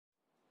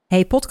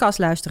Hey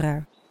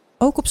podcastluisteraar,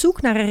 ook op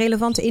zoek naar een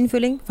relevante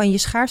invulling van je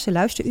schaarse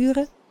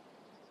luisteruren?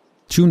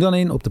 Tune dan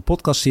in op de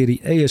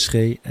podcastserie ESG,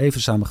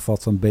 even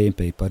samengevat van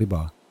BNP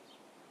Paribas.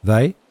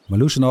 Wij,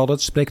 Marloes en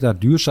Aldert, spreken daar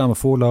duurzame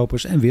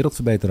voorlopers en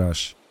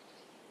wereldverbeteraars.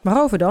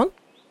 Waarover dan?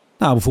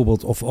 Nou,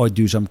 bijvoorbeeld of we ooit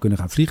duurzaam kunnen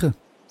gaan vliegen.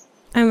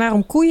 En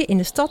waarom koeien in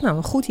de stad nou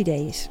een goed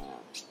idee is?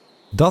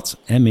 Dat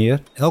en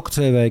meer elke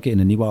 2 weken in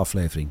een nieuwe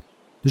aflevering.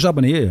 Dus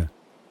abonneer je.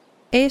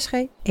 ESG,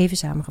 even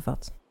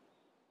samengevat.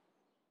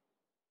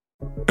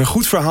 Een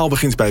goed verhaal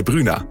begint bij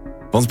Bruna.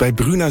 Want bij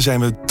Bruna zijn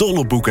we dol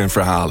op boeken en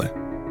verhalen.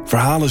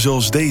 Verhalen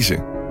zoals deze.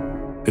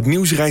 Het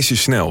nieuws reist je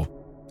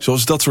snel.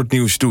 Zoals dat soort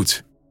nieuws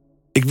doet.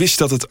 Ik wist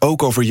dat het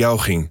ook over jou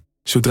ging.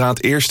 Zodra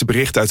het eerste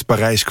bericht uit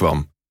Parijs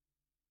kwam.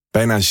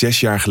 Bijna 6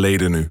 jaar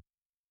geleden nu.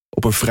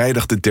 Op een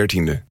vrijdag de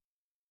 13e.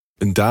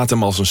 Een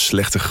datum als een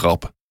slechte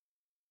grap.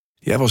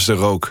 Jij was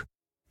er ook,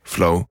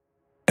 Flo.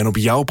 En op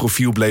jouw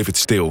profiel bleef het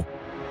stil.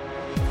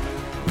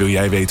 Wil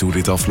jij weten hoe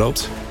dit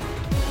afloopt?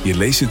 Je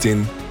leest het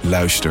in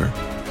Luister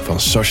van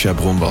Sascha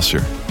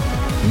Bronwasser.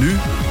 Nu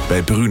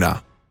bij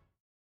Bruna.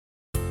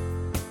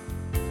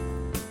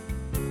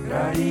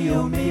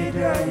 Radio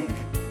Meerdijk,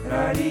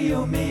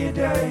 Radio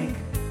Meerdijk,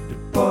 de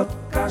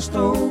podcast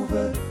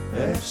over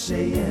FC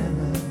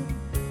Emmen.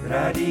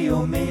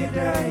 Radio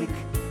Meerdijk,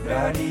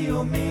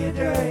 Radio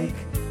Meerdijk,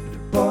 de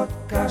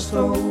podcast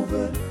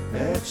over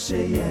FC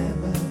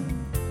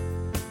Emmen.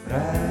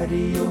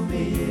 Radio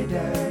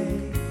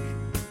Meerdijk,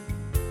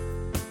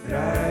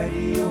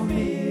 Radio Meerdijk.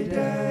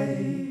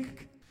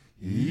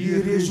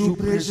 Hier is uw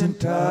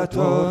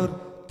presentator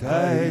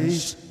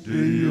Thijs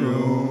de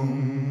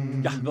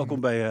Jong. Ja,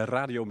 welkom bij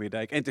Radio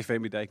Meerdijk en TV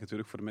Meerdijk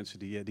natuurlijk, voor de mensen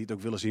die het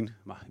ook willen zien.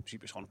 Maar in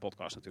principe is het gewoon een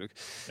podcast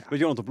natuurlijk. Ja. Met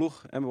Jonathan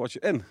Ploeg, Emmen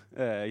Watcher en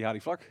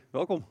Jari Vlak.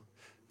 Welkom.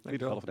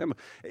 Dankjewel. Van Emmen.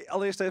 Hey,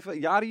 allereerst even,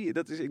 Jari,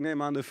 dat is, ik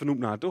neem aan, de vernoemd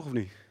naar, toch of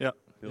niet? Ja,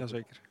 Heel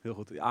zeker. Goed. Heel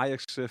goed.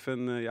 Ajax-fan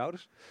je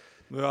ouders?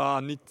 Ja,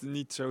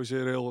 niet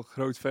zozeer heel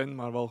groot fan,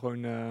 maar wel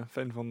gewoon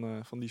fan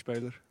van die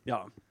speler.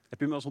 Ja. Heb je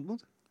hem wel eens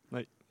ontmoet?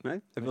 Nee. Nee?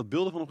 Heb je wat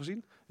beelden van hem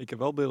gezien? Ik heb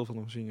wel beelden van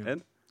hem gezien. Ja.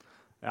 En?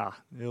 Ja,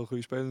 een heel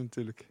goede speler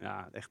natuurlijk.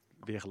 Ja, echt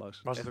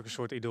weergeloos. Was het ook een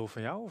soort idool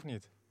van jou of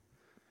niet?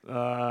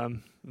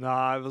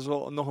 Nou, hij was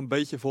wel nog een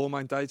beetje voor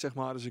mijn tijd, zeg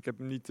maar. Dus ik heb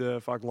hem niet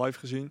vaak live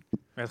gezien.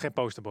 Je had geen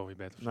poster boven je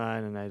bed? Of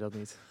zo? Nee, dat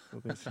niet.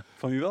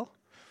 Van wie wel?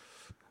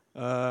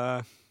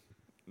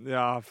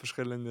 Ja,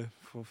 verschillende.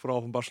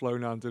 Vooral van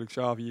Barcelona natuurlijk.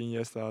 Xavi,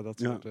 Iniesta,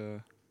 dat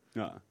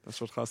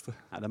soort gasten.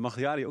 Ja, dan mag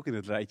Jari ook in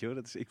het rijtje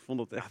hoor. Ik vond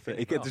dat echt.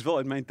 Het is wel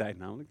uit mijn tijd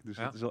namelijk. Dus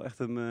het is wel echt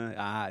een.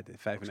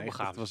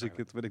 95 was ik.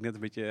 Toen werd ik net een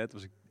beetje. Toen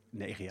was ik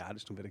 9 jaar,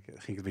 dus toen ging ik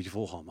het een beetje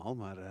volgen allemaal.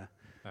 Maar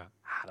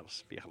dat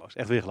was weergeloos.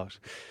 Echt weergeloos.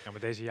 Ja, maar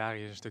deze jaar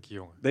is een stukje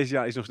jonger. Deze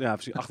jaar is nog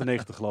precies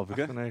 98 geloof ik.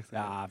 Hè? 98.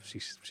 Ja,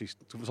 precies.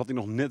 Toen zat hij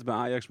nog net bij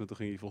Ajax, maar toen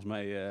ging hij volgens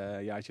mij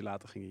een jaartje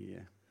later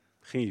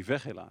ging hij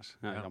weg helaas.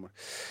 Ja. Jammer.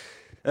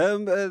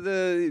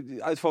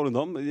 Uit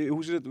Volendam,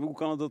 hoe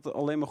kan het dat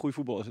alleen maar goede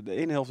voetbal is? De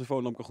ene helft van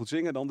Volendam kan goed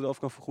zingen, de andere helft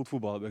kan goed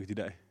voetballen, heb ik het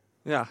idee.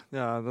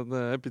 Ja, dan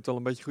heb je het al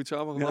een beetje goed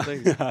samengevat,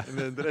 denk ik. Ja.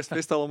 En de rest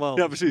wist allemaal.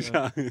 Ja, precies.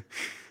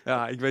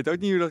 Ja, ik weet ook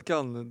niet hoe dat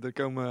kan. Er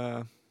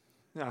komen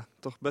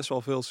toch best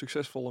wel veel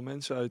succesvolle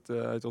mensen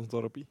uit ons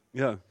dorpje.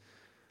 Ja. Want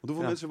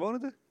hoeveel mensen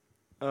wonen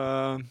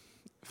er?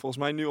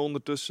 Volgens mij nu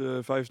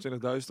ondertussen 25.000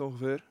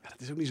 ongeveer. Ja,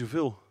 dat is ook niet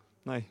zoveel.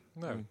 Nee.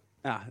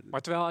 Ja.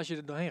 Maar terwijl als je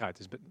er doorheen rijdt,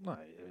 is het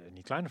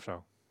niet klein of zo,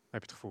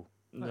 heb je het gevoel?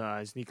 Nee. Ja,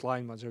 hij is niet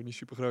klein, maar het is ook niet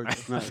super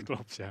groot. Nee, dat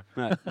klopt, ja.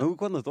 Nee. Maar hoe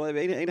kan dat dan? Heb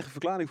je enige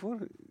verklaring voor?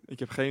 Ik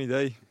heb geen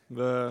idee.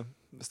 We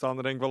staan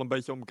er denk ik wel een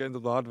beetje onbekend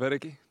op de hard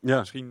werken. Ja.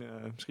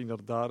 Misschien dat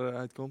het daar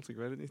uitkomt, ik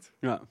weet het niet.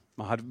 Ja,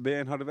 maar ben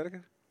jij een harde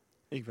werker?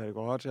 Ik werk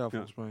wel hard,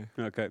 volgens mij.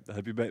 Ja, oké. Dan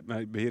heb je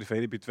bij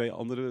Heerenveen heb je 2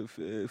 andere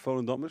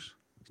Volendammers.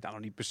 Die staan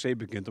nog niet per se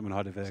bekend om een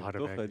harde werker,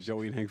 toch?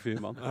 Joey en Henk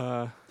Veerman.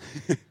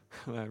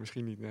 Nee,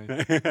 misschien niet, nee.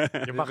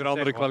 Je mag een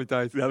andere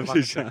kwaliteit. Ja,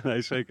 precies. Ja,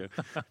 nee, zeker.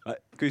 Maar,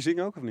 kun je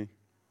zingen ook of niet?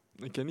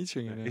 Ik kan niet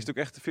zingen, nee. Is het ook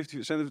echt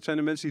 50? Zijn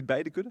er mensen die het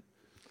beide kunnen?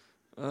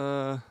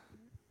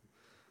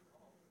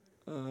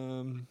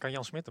 Kan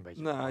Jan Smit een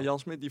beetje? Nou, Jan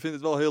Smit die vindt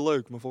het wel heel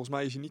leuk, maar volgens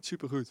mij is hij niet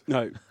super goed.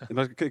 Nee.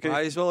 Maar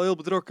hij is wel heel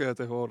betrokken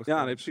tegenwoordig.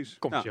 Ja, nee, precies.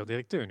 Commercieel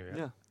directeur nu,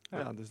 hè?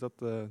 Ja, dus dat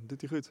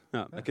doet hij goed.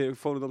 Ja. Ken je ook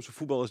Volendamse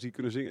voetballers die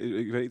kunnen zingen?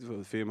 Ik weet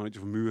niet, Veermannetje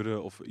van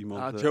Muren of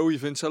iemand... Joey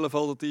vindt zelf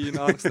al dat hij een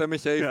aardig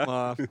stemmetje heeft,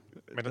 maar...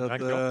 Met een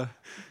drankje op?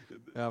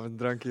 Ja, met een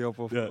drankje op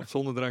of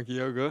zonder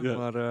drankje ook, hoor.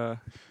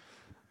 Ja.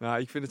 Maar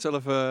ik vind het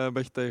zelf een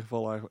beetje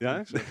tegenvallen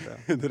eigenlijk.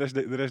 Ja?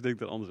 De rest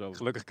denkt er anders over.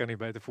 Gelukkig kan hij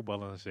beter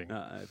voetballen dan zingen.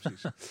 Ja,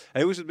 precies.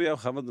 Hey, hoe is het bij jou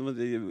gegaan? Want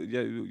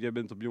jij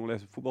bent op jonge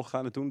leeftijd voetbal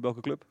gegaan en toen,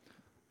 welke club?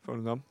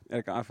 Volendam.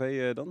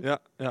 RKAV dan?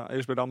 Ja,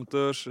 eerst bij de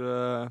amateurs,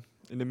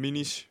 in de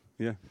minis.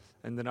 Ja.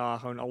 En daarna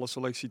gewoon alle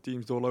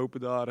selectieteams doorlopen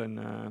daar. En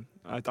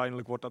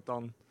uiteindelijk wordt dat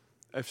dan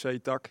FC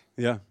Tak.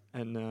 Ja.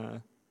 En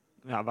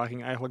wij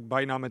gingen eigenlijk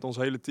bijna met ons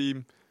hele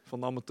team van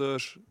de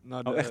amateurs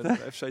naar de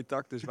FC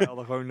Tak. Dus wij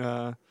hadden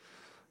gewoon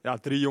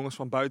 3 jongens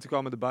van buiten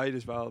kwamen erbij.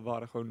 Dus wij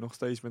waren gewoon nog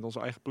steeds met ons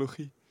eigen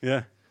ploegje.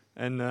 Ja.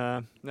 En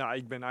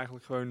ik ben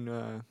eigenlijk gewoon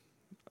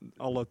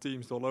alle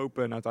teams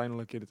doorlopen en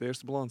uiteindelijk in het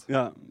eerste beland.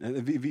 Ja,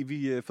 en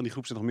wie van die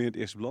groep zit nog meer in het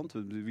eerste beland?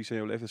 Wie zijn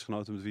jouw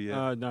leeftijdsgenoten? Met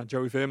wie?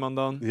 Joey Veerman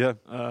dan. Ja.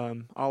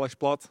 Alex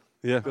Plat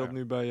Ja. speelt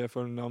nu bij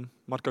Volendam.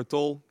 Marco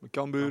Tol, bij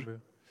Cambuur.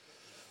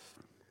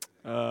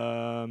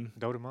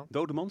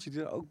 Dodeman zit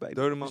hij er ook bij?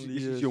 Dodeman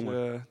die is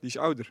jonger. Die is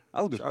ouder.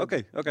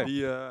 Oké.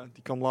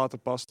 Die kwam later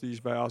pas. Die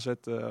is bij AZ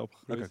opgegroeid.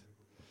 Okay.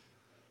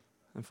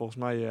 En volgens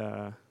mij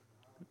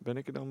ben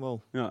ik er dan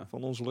wel. Ja.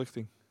 Van onze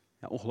lichting.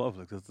 Ja,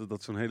 ongelooflijk.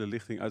 Dat zo'n hele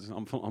lichting uit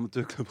van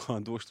amateurclub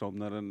gewoon doorstroomt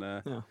naar een...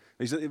 Ja.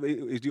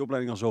 Is die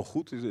opleiding al zo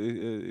goed?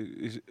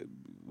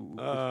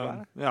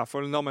 Ja,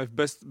 Volendam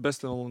heeft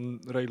best wel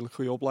een redelijk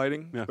goede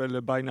opleiding. Ja.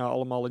 Spelen bijna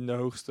allemaal in de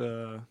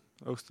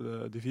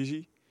hoogste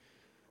divisie.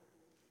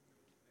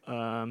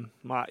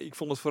 Maar ik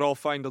vond het vooral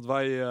fijn dat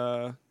wij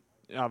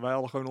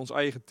hadden gewoon ons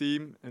eigen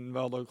team. En we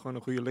hadden ook gewoon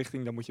een goede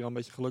lichting. Daar moet je dan een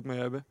beetje geluk mee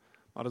hebben.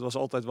 Maar het was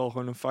altijd wel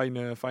gewoon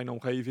een fijne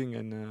omgeving.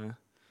 En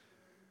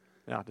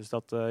dus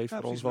dat heeft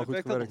voor ons wel goed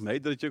gewerkt. Dat mee,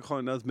 dat je ook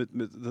gewoon dat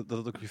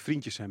het ook je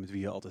vriendjes zijn met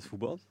wie je altijd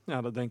voetbalt?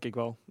 Ja, dat denk ik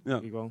wel. Ja.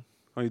 Gewoon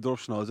je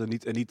dorpsgenoten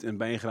en niet een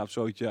bijeengeraapt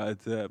zootje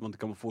uit... want ik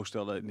kan me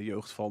voorstellen in de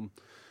jeugd van...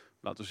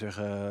 Laten we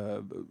zeggen,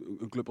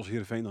 een club als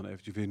Heerenveen dan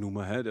eventjes weer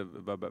noemen.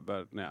 Hè,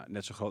 waar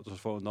net zo groot als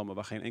Volendam, maar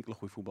waar geen enkele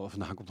goede voetballer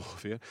vandaan komt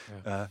ongeveer.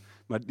 Ja.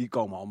 Maar die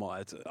komen allemaal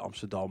uit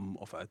Amsterdam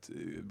of uit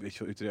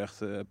Utrecht.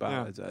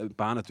 Een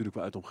paar natuurlijk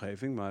wel uit de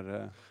omgeving.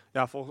 Maar,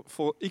 Ja,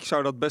 ik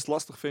zou dat best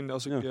lastig vinden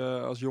als ik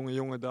als jonge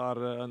jongen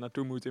daar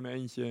naartoe moet in mijn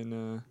eentje.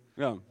 En,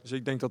 Dus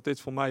ik denk dat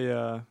dit voor mij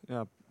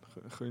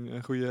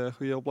een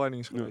goede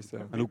opleiding is geweest.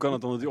 Ja. En hoe kan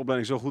het dan dat die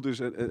opleiding zo goed is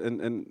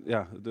en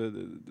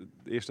de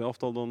eerste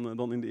helftal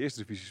dan in de eerste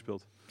divisie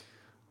speelt?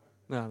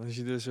 Ja, dan is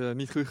je dus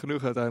niet goed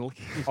genoeg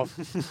uiteindelijk.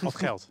 Of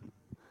geld.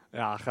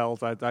 Ja,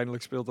 geld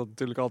uiteindelijk speelt dat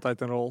natuurlijk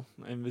altijd een rol.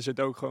 En we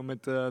zitten ook gewoon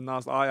met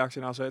naast Ajax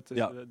en AZ.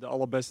 Dus de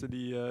allerbeste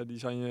die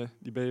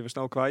ben je weer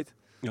snel kwijt.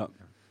 Ja.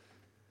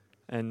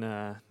 En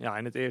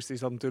in het eerste is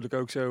dat natuurlijk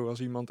ook zo.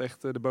 Als iemand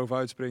echt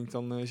erbovenuit springt,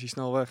 dan is hij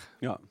snel weg.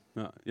 Ja.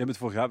 Jij bent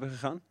vorig jaar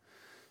weggegaan.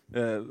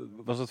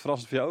 Was dat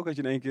verrassend voor jou ook, dat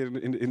je in één keer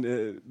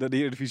naar de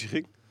Eredivisie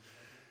ging?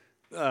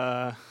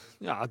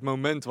 Het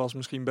moment was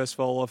misschien best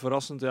wel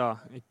verrassend.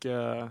 Ja. Ik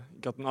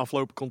had een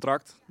aflopend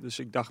contract, dus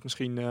ik dacht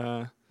misschien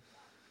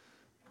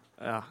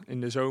in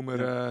de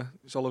zomer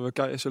zullen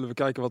we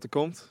kijken wat er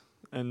komt.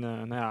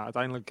 En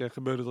uiteindelijk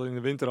gebeurde dat in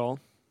de winter al.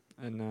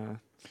 En,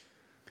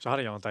 ze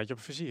hadden je al een tijdje op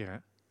het vizier, hè?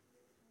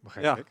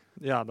 Begreep ik.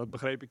 Ja, dat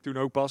begreep ik toen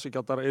ook pas. Ik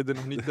had daar eerder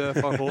nog niet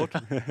van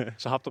gehoord.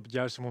 Ze hapt op het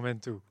juiste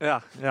moment toe.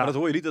 Ja. Maar dat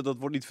hoor je niet, dat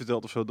wordt niet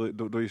verteld of zo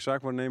door je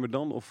zaakwaarnemer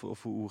dan?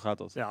 Of hoe gaat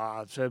dat?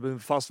 Ja, ze hebben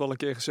vast wel een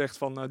keer gezegd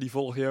van die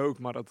volg je ook,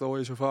 maar dat hoor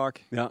je zo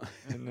vaak. Ja.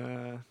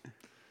 En,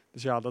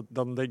 dus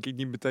dan denk ik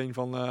niet meteen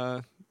van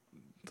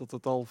dat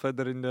het al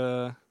verder in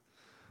de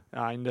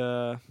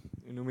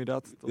hoe noem je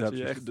dat? Dat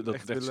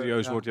het echt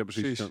serieus wordt, ja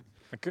precies. Ja.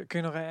 Kun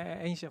je nog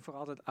eens en voor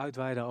altijd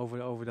uitweiden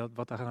over dat,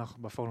 wat daar nou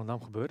bij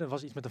Volendam gebeurde? Er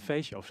was iets met een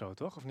feestje of zo,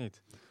 toch? Of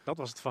niet? Dat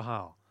was het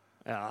verhaal.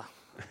 Ja.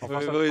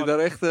 Wil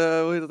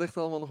je dat echt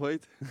allemaal nog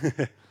weten?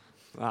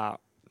 Nou,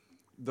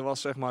 er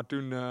was zeg maar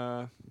toen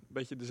een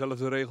beetje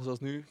dezelfde regels als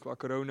nu, qua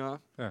corona.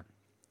 Ja.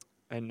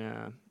 En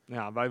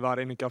wij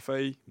waren in een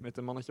café met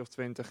een mannetje of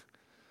 20.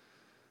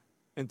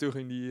 En toen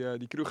ging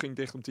die kroeg ging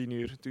dicht om 10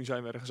 uur. Toen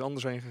zijn we ergens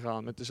anders heen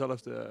gegaan met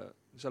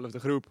dezelfde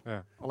groep.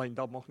 Ja. Alleen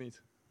dat mocht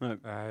niet. Nee.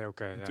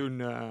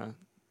 Toen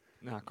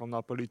kwam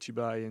daar politie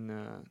bij en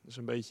dus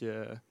een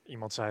beetje...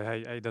 Iemand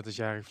zei, hey, dat is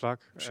Jari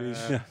Vlak.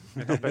 Precies.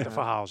 En dat werd een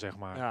verhaal, zeg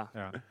maar.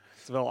 Ja.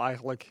 Terwijl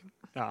eigenlijk,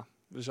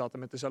 we zaten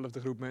met dezelfde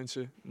groep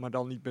mensen, maar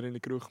dan niet meer in de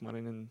kroeg, maar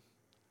in een...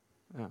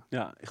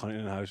 Ja, gewoon in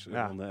een huis.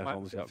 Ja. Maar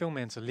veel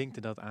mensen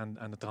linkten dat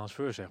aan de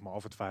transfer, zeg maar,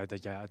 of het feit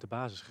dat jij uit de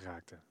basis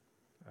geraakte.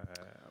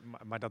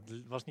 Maar dat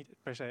was niet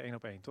per se 1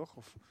 op 1, toch?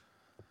 Of...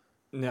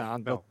 Ja,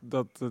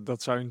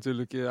 dat zou je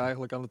natuurlijk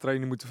eigenlijk aan de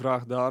trainer moeten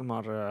vragen daar.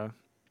 Maar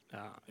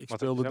ik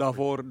speelde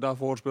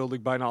daarvoor speelde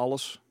ik bijna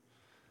alles.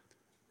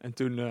 En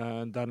toen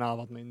daarna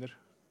wat minder.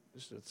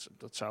 Dus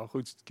dat zou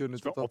goed kunnen.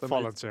 Dat is wel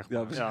opvallend, zeg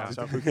maar. Ja, het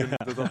zou goed kunnen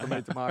dat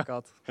ermee te maken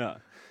had. Ja.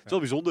 Het is wel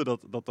bijzonder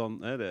dat dan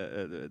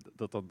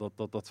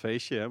dat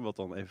feestje, hè, wat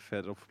dan even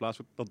verder op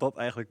verplaatst wordt, dat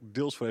eigenlijk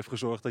deels voor heeft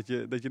gezorgd dat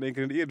je in één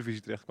keer in de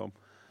Eredivisie terecht kwam.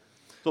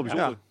 Dat is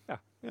wel bijzonder.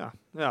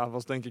 Ja,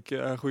 was denk ik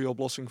een goede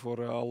oplossing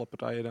voor alle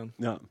partijen dan.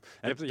 Ja.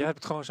 Jij hebt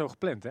het gewoon zo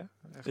gepland, hè?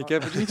 Ik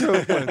heb het niet zo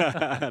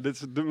gepland. Dit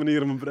is de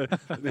manier om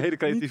een hele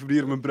creatieve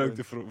manier om een breuk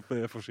te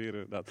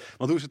forceren. Want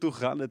hoe is het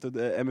toegegaan?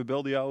 Emmen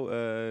belde jou?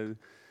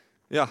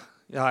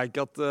 Ja, ik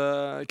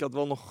had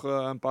wel nog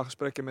een paar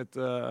gesprekken met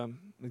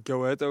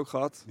Go Ahead ook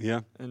gehad.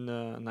 Ja.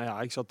 En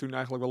ik zat toen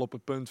eigenlijk wel op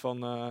het punt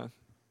van...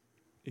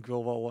 ik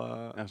wil wel...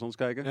 ergens anders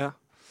kijken? Ja.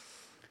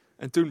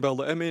 En toen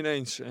belde Emmen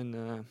ineens en...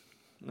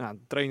 de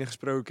trainer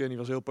gesproken en die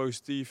was heel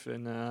positief.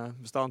 En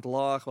we staan te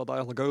laag, we hadden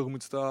eigenlijk hoger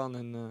moeten staan.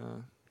 En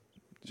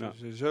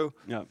zo.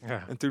 Ja.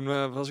 En toen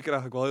was ik er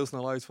eigenlijk wel heel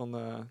snel uit van,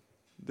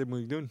 dit moet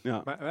ik doen.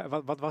 Ja. Maar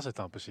wat was het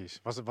dan precies?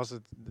 Was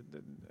het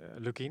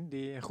Lukien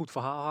die een goed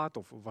verhaal had?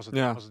 Of was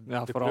het,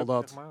 vooral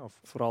dat. Zeg maar, of?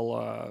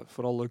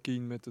 Vooral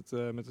Lukien met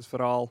het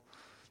verhaal.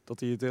 Dat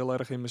hij het heel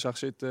erg in me zag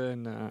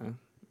zitten. En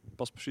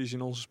past precies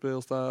in onze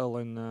speelstijl.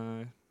 En,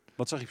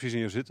 Wat zag je precies in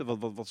jou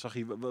zitten? Wat zag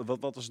je?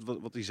 Wat was het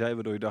wat hij zei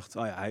waardoor je dacht,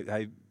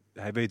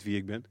 hij weet wie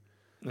ik ben?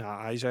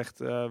 ja, hij zegt,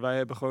 wij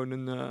hebben gewoon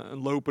een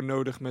loper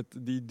nodig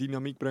die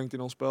dynamiek brengt in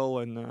ons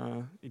spel. En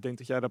ik denk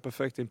dat jij daar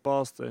perfect in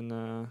past.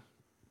 En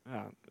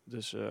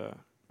dus...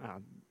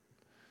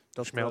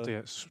 Toen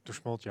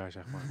smolt jij,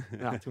 zeg maar.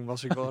 Ja, toen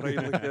was ik wel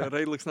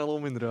redelijk snel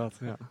om, inderdaad.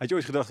 Ja. Had je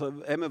ooit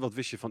gedacht, Emmen, wat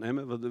wist je van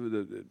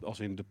Emmen? Als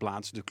in de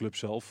plaats, de club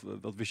zelf,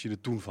 wat wist je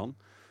er toen van?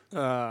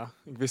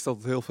 Ik wist dat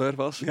het heel ver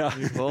was, Ja.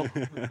 in ieder geval.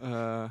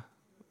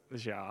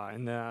 Dus ja,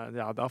 en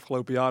de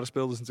afgelopen jaren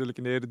speelden ze natuurlijk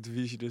in de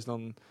Eredivisie, dus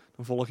dan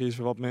volg je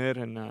ze wat meer.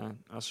 En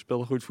ze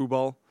speelden goed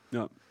voetbal.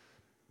 Ja.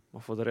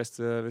 Maar voor de rest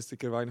wist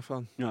ik er weinig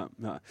van. Ja,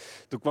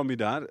 toen kwam je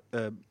daar.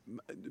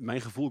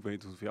 Mijn gevoel, ik weet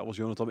niet hoe het voor jou was,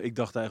 Jonathan. Maar ik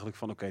dacht eigenlijk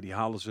van, oké, die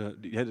halen ze,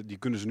 die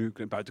kunnen ze nu,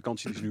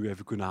 buitenkant die ze nu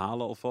even kunnen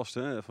halen alvast.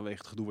 Hè, vanwege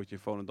het gedoe wat je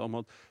in Volendam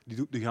had.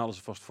 Die halen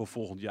ze vast voor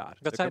volgend jaar.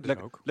 Dat zei dus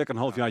ook. Lekker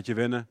een halfjaartje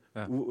wennen.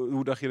 Ja.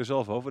 Hoe dacht je er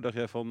zelf over? Dacht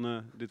jij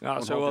van, dit Ja,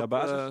 is een half jaar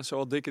basis? zo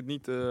had Dick het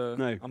niet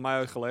Nee. aan mij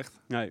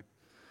uitgelegd. Nee.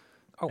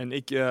 Oh. En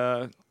ik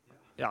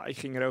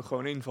ging er ook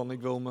gewoon in van,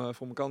 ik wil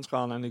voor mijn kans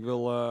gaan en ik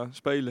wil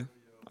spelen,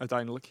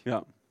 uiteindelijk.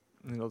 Ja.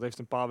 En dat heeft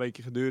een paar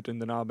weken geduurd en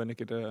daarna ben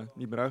ik er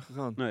niet meer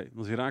uitgegaan. Nee,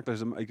 want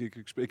Heracles,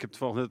 ik heb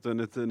toevallig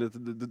net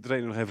de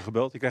trainer nog even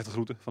gebeld. Je krijgt de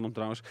groeten van hem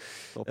trouwens.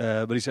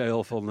 Maar die zei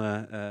al van,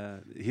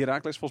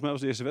 Heracles volgens mij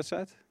was de eerste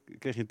wedstrijd.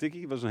 Kreeg je een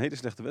tikkie, was een hele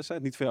slechte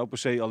wedstrijd. Niet van jou per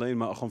se alleen,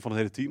 maar gewoon van het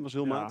hele team was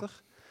heel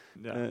matig.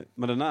 Ja.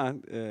 Maar daarna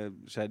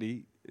zei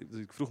hij,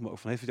 ik vroeg me ook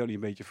van, heeft het jou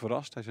niet een beetje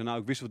verrast? Hij zei, nou,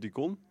 ik wist wat hij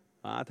kon,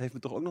 maar het heeft me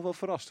toch ook nog wel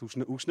verrast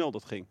hoe snel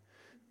dat ging.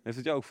 Heeft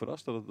het jou ook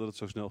verrast dat het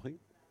zo snel ging?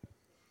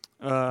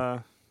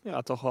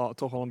 Ja,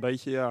 toch wel een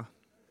beetje, ja.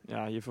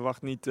 Ja, je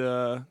verwacht niet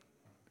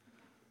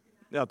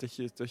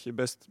dat je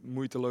best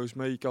moeiteloos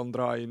mee kan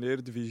draaien in de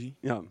Eredivisie.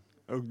 Ja.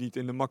 Ook niet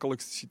in de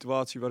makkelijkste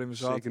situatie waarin we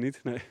zaten. Zeker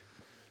niet, nee.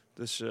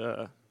 Dus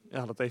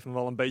dat heeft me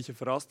wel een beetje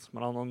verrast.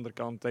 Maar aan de andere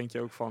kant denk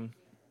je ook van,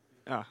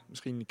 ja,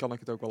 misschien kan ik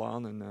het ook wel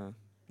aan. En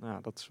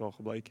dat is wel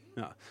gebleken.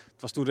 Ja.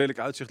 Het was toen redelijk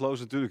uitzichtloos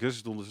natuurlijk. Hè.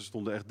 Ze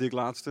stonden echt dik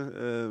laatste,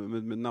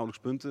 met nauwelijks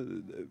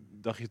punten.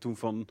 Dacht je toen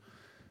van,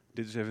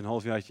 dit is even een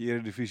halfjaartje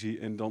Eredivisie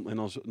en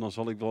dan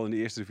zal ik wel in de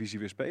eerste divisie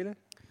weer spelen?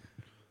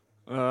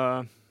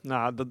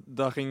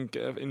 Daar ging ik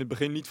in het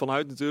begin niet van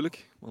uit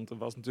natuurlijk. Want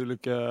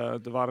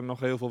er waren nog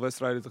heel veel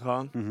wedstrijden te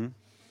gaan. Mm-hmm.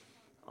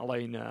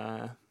 Alleen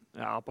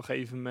op een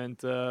gegeven moment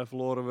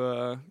verloren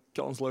we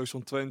kansloos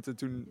van Twente.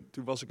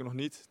 Toen was ik er nog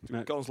niet.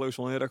 Toen kansloos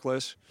van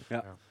Heracles.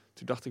 Ja.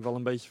 Toen dacht ik wel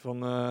een beetje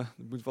van,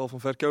 het moet wel van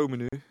ver komen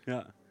nu.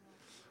 Ja.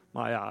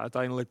 Maar ja,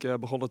 uiteindelijk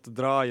begon het te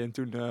draaien en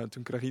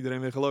toen kreeg iedereen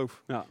weer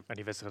geloof. Ja. En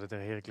die wedstrijden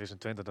tegen Heracles en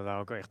Twente, dat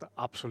waren ook echt de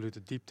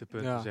absolute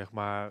dieptepunten, zeg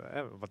maar.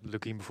 Wat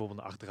Lukien bijvoorbeeld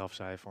achteraf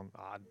zei, van,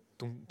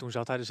 toen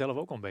zat hij er zelf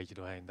ook al een beetje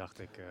doorheen, dacht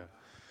ik.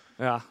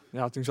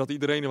 Ja, toen zat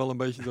iedereen er wel een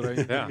beetje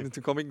doorheen. Ja. En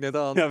toen kwam ik net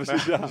aan. Ja,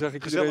 precies, ja. Toen zag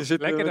ik iedereen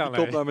zitten met de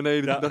kop naar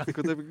beneden. Ja. Toen dacht ik,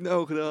 wat heb ik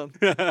nou gedaan?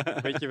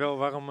 Weet je wel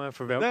waarom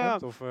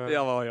verwelkomd? Of,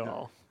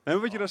 Jawel.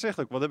 En wat je dan zegt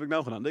ook, wat heb ik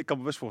nou gedaan? Ik kan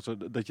me best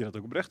voorstellen dat je dat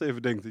ook oprecht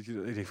even denkt. Dat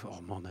je denkt van, oh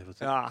man, nee, wat...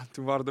 Ja,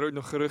 toen waren er ook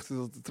nog geruchten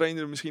dat de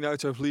trainer er misschien uit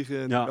zou vliegen.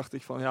 En toen dacht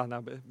ik van,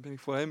 nou ben ik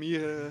voor hem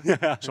hier.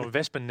 Zo'n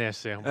wespennest,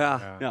 zeg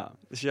maar. Ja.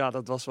 Dus ja,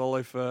 dat was wel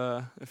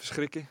even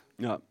schrikken.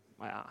 Ja.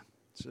 Maar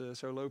ja,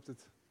 zo loopt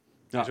het.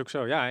 Ja. Dat is ook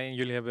zo. Ja, en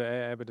jullie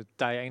hebben de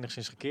tij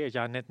enigszins gekeerd.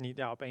 Ja, net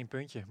niet op 1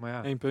 puntje. Maar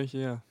ja. 1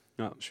 puntje,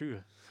 ja.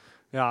 Zuur.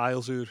 Ja,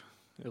 heel zuur.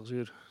 Heel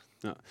zuur.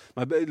 Ja.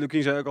 Maar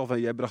Lukien zei ook al,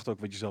 jij bracht ook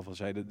wat je zelf al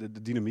zei,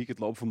 de dynamiek, het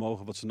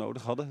loopvermogen wat ze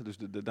nodig hadden. Dus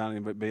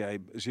daarin ben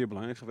jij zeer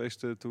belangrijk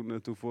geweest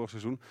toen vorig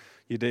seizoen.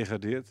 Je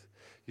degradeert.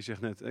 Je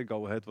zegt net,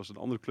 Go Ahead was een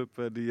andere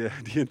club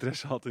die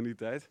interesse had in die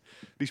tijd.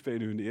 Die spelen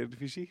nu in de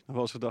Eredivisie. Nog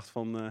wel eens gedacht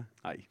van,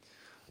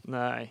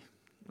 Nee.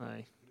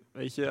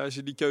 Weet je, als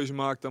je die keuze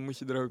maakt, dan moet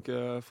je er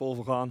ook vol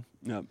voor gaan.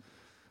 Ja.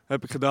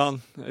 Heb ik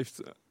gedaan.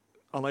 Heeft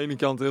aan de ene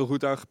kant heel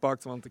goed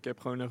uitgepakt, want ik heb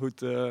gewoon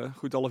een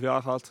goed half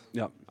jaar gehad.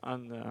 Ja.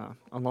 Aan de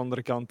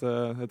andere kant,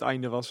 het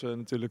einde was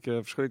natuurlijk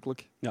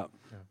verschrikkelijk. Ja.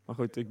 Maar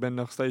goed, ik ben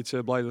nog steeds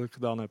blij dat ik het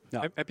gedaan heb.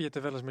 Ja. Heb je het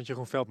er wel eens met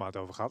Jeroen Veldmaat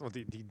over gehad? Want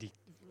die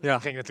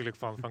ging natuurlijk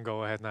van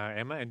Go Ahead naar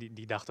Emmen. En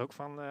die dacht ook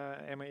van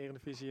Emmen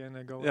Eredivisie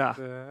en Go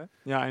Ahead.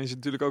 Ja, en is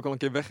natuurlijk ook al een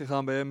keer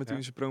weggegaan bij Emmen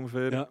toen ze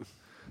promoveerden. Ja.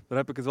 Daar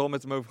heb ik het wel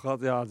met hem over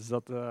gehad. Ja, dus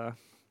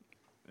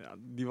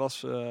die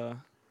was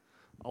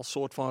als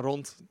soort van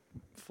rond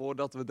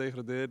voordat we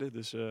degradeerden.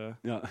 Dus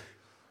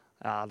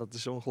dat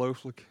is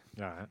ongelooflijk.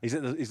 Ja,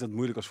 is dat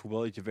moeilijk als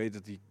voetbal? Dat je weet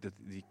dat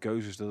die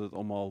keuzes, dat het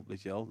allemaal,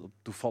 weet je wel, op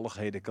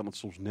toevalligheden kan het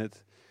soms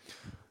net.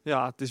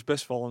 Ja, het is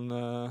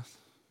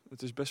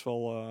best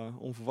wel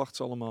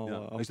onverwachts allemaal.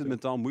 Ja. Is het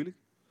mentaal moeilijk?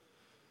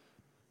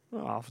 Ja,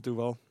 af en toe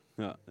wel.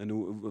 Ja, en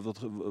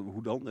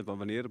hoe dan? En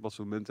wanneer? Op wat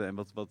soort momenten? En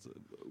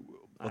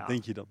wat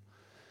denk je dan?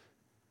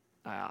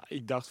 Nou ja,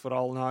 ik dacht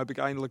vooral, nou heb ik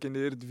eindelijk in de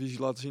Eredivisie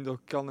laten zien dat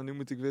ik kan en nu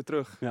moet ik weer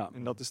terug. Ja.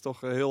 En dat is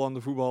toch heel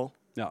ander voetbal.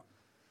 Ja.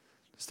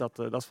 Dus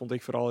dat vond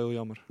ik vooral heel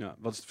jammer. Ja.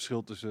 Wat is het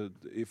verschil tussen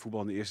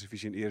voetbal in de eerste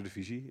divisie en de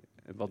Eredivisie?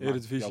 De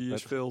Eredivisie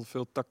is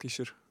veel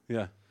tactischer.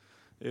 Ja.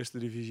 De eerste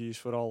divisie is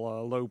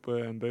vooral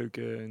lopen en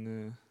beuken.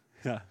 En,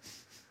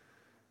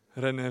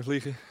 rennen en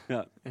vliegen.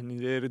 Ja. En in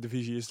de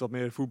Eredivisie is dat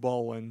meer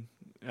voetbal en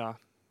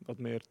wat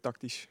meer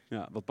tactisch.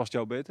 Ja, wat past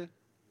jou beter?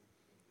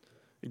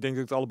 Ik denk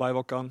dat ik het allebei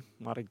wel kan,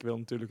 maar ik wil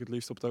natuurlijk het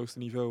liefst op het hoogste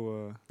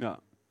niveau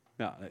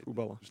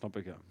voetballen.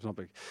 Snap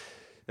ik.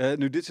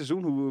 Nu dit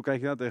seizoen, hoe kijk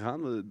je daar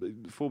tegenaan? De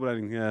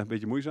voorbereiding een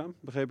beetje moeizaam,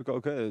 begreep ik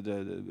ook. Hè?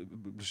 De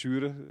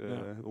blessure,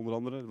 onder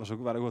andere.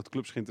 Er waren ook wat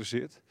clubs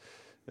geïnteresseerd.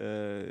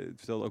 Het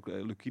vertelde ook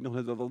Lucie nog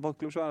net. Wat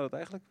clubs waren dat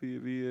eigenlijk?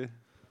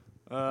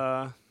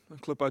 Een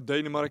club uit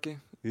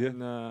Denemarken.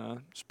 Yeah.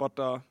 En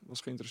Sparta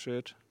was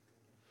geïnteresseerd.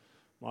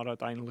 Maar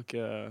uiteindelijk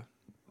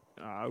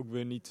ook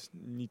weer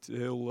niet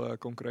heel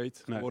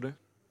concreet geworden.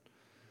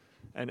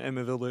 En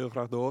Emmen wilde heel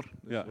graag door.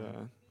 Dus, ja.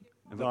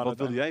 En wat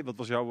wilde jij? Wat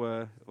was jouw...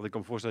 want ik kan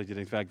me voorstellen dat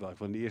je denkt, ik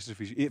wil in de eerste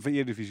divisie, van de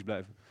Eredivisie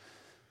blijven.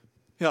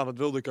 Ja, dat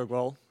wilde ik ook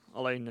wel.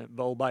 Alleen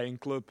wel bij een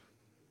club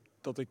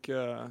dat ik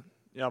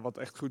wat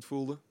echt goed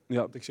voelde.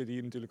 Ja. Want ik zit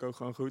hier natuurlijk ook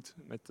gewoon goed.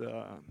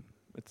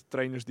 Met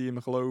trainers die in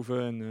me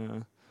geloven.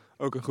 En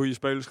ook een goede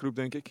spelersgroep,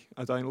 denk ik,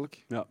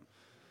 uiteindelijk. Ja.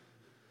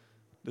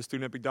 Dus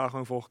toen heb ik daar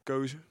gewoon voor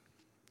gekozen.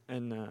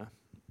 En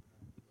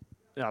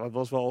dat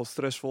was wel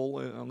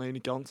stressvol aan de ene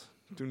kant.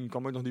 Toen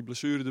kwam ook nog die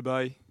blessure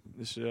erbij.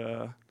 Dus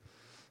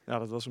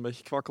dat was een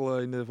beetje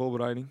kwakkelen in de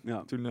voorbereiding.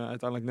 Ja. Toen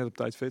uiteindelijk net op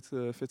tijd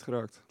fit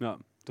geraakt. Ja.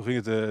 Toen ging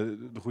het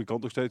de goede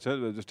kant ook steeds,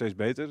 hè? Dus steeds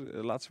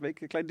beter. Laatste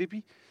week een klein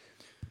dippie?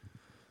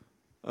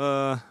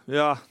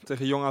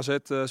 Tegen Jong AZ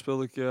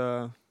speelde ik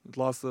het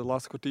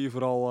laatste kwartier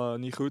vooral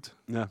niet goed.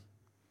 Ja.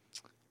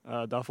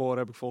 Daarvoor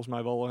heb ik volgens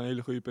mij wel een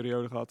hele goede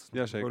periode gehad.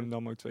 Ja, zeker.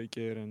 Volendammer ook 2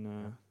 keer.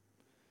 En,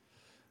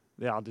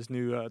 dus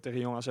nu tegen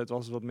Jong AZ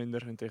was het wat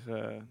minder. En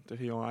tegen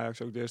Jong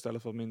Ajax ook de eerste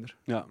helft wat minder.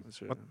 Ja.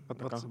 Dus, dat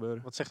kan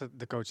gebeuren. Wat zegt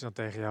de coach dan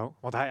tegen jou?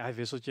 Want hij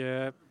wisselt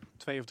je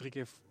 2 of 3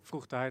 keer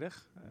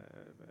vroegtijdig.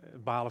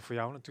 Balen voor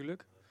jou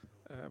natuurlijk.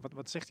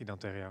 Wat zegt hij dan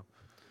tegen jou?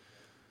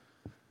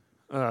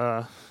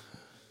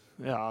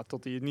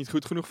 Tot hij het niet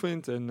goed genoeg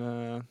vindt.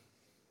 En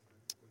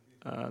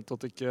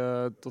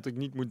tot ik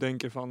niet moet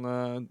denken van...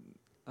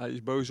 hij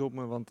is boos op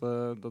me, want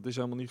dat is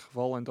helemaal niet het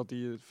geval. En dat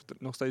hij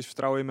nog steeds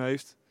vertrouwen in me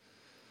heeft.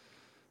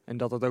 En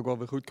dat het ook wel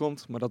weer goed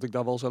komt. Maar dat ik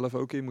daar wel zelf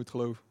ook in moet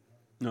geloven.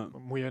 Ja.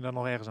 Moet je dan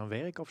nog ergens aan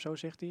werken of zo,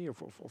 zegt hij?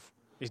 Of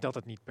is dat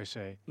het niet per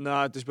se?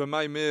 Nou, het is bij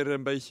mij meer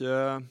een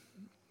beetje...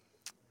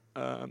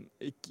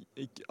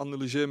 ik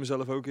analyseer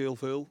mezelf ook heel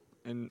veel.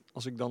 En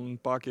als ik dan een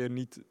paar keer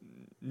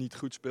niet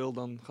goed speel,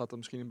 dan gaat dat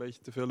misschien een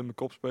beetje te veel in mijn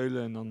kop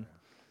spelen. En dan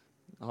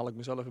haal ik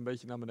mezelf een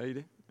beetje naar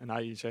beneden. En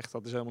hij zegt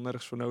dat is helemaal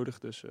nergens voor nodig.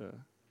 Dus,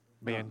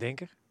 ben jij een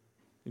denker?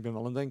 Ik ben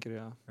wel een denker,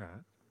 ja.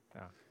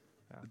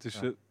 Het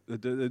is,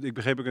 ik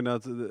begreep ook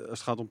inderdaad, als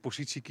het gaat om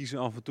positie kiezen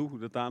af en toe,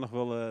 dat daar nog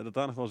wel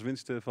eens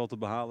winst valt te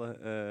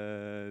behalen.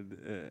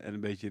 En een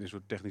beetje in een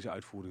soort technische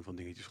uitvoering van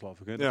dingetjes, geloof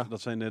ik. Hè? Ja.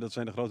 Dat zijn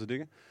de grote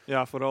dingen.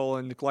 Ja, vooral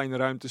in de kleine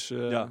ruimtes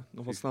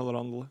nog wat sneller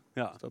handelen.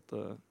 Ja.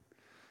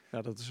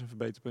 Dus dat is een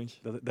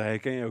verbeterpuntje. Daar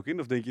herken je ook in?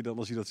 Of denk je dan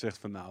als hij dat zegt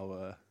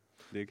van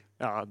Dick?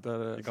 Ja,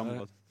 daar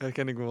wat.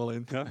 herken ik me wel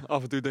in. Ja?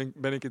 Af en toe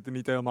ben ik het er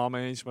niet helemaal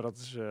mee eens, maar dat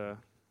is...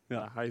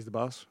 hij is de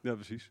baas. Ja,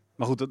 precies.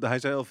 Maar goed, hij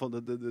zei al van,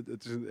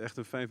 het is echt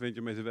een fijn ventje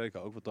om mee te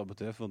werken ook, wat dat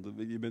betreft. Want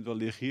je bent wel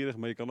leergierig,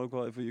 maar je kan ook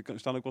wel even, je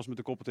staan ook wel eens met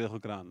de koppen tegen de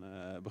kraan,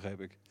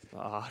 begreep ik.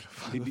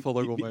 Dat valt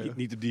ook wel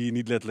mee.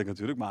 Niet letterlijk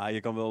natuurlijk, maar je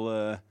kan wel,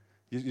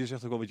 je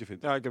zegt ook wel wat je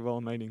vindt. Ja, ik heb wel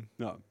een mening.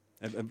 Nou,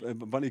 en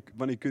wanneer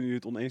kunnen jullie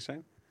het oneens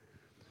zijn?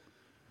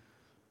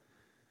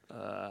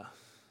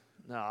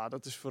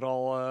 Dat is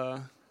vooral,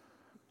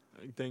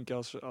 ik denk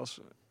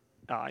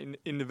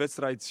in de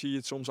wedstrijd zie je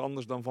het soms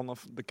anders dan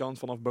vanaf de kant,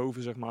 vanaf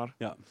boven, zeg maar.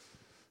 Ja.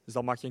 Dus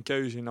dan maak je een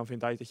keuze en dan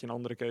vindt hij dat je een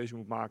andere keuze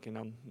moet maken.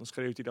 En dan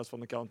schreeuwt hij dat van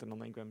de kant en dan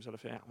denk ik bij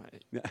mezelf,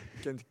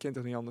 ik ken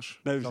toch niet anders.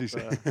 Nee, precies.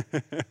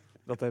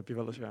 Dat heb je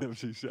wel eens, ja. Ja,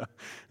 precies,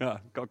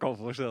 ja. Kan me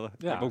voorstellen.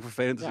 Ja. Ook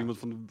vervelend als iemand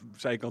van de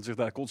zijkant zich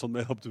daar constant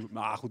mee op te doen.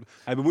 Maar goed,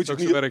 hij bemoeit zich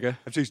niet... Dat is ook zijn werk,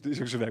 hè? Precies, dat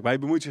is ook zijn werk. Maar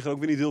hij bemoeit zich er ook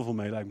weer niet heel veel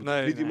mee, lijkt me.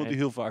 Nee, niet iemand die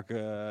heel vaak...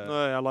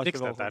 ik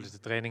sta tijdens de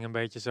training een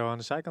beetje zo aan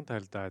de zijkant de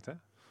hele tijd, hè?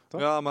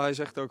 Toch? Ja, maar hij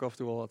zegt ook af en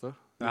toe wel wat, hoor.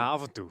 Ja,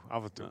 af en toe. Ja.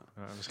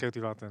 Dan scheelt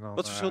hij wat. En dan,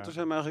 wat verschilt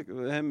tussen hem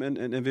eigenlijk, hem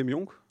en Wim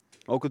Jonk?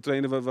 Ook een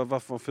trainer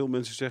waarvan veel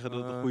mensen zeggen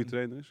dat het een goede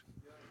trainer is?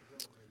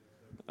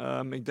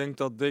 Ik denk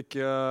dat Dick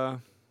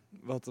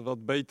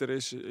wat beter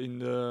is in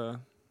de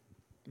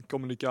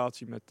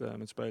communicatie met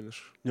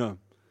spelers. Ja.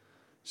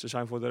 Ze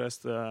zijn voor de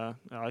rest,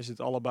 is het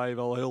allebei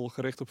wel heel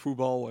gericht op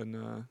voetbal en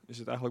is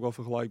het eigenlijk wel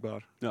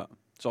vergelijkbaar. Ja,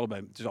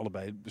 het is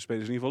allebei de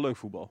spelers in ieder geval leuk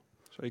voetbal.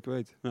 Zeker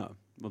weten. Ja,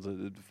 want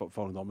de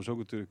Volendam is ook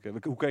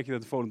natuurlijk... Hoe kijk je naar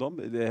de Volendam?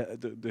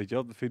 Weet je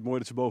wel, vind je het mooi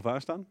dat ze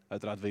bovenaan staan?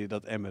 Uiteraard wil je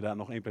dat Emmen daar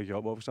nog 1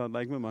 plekje boven staat,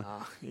 lijkt me.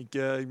 Maar... Ik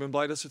ben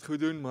blij dat ze het goed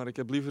doen, maar ik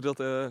heb liever dat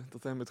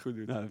Emmen het goed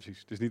doet. Ja,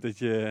 precies. Dus niet dat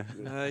je...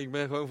 Nee, ik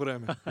ben gewoon voor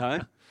Emmen. Ja, hè?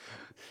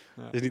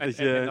 Ja. Dus niet dat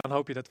en dan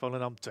hoop je dat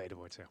Volendam tweede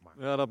wordt, zeg maar.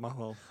 Ja, dat mag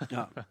wel.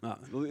 Ja,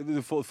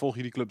 volg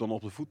je die club dan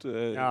op de voet?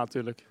 Ja,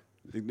 natuurlijk.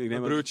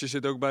 Mijn broertje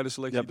zit ook bij de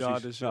selectie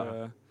daar. Dus,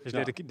 is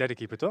derde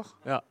keeper, toch?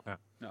 Ja.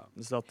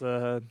 Dus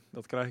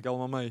dat krijg ik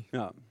allemaal mee.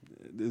 Ja.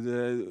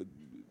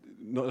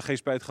 Geen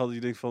spijt gehad dat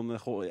je denkt van...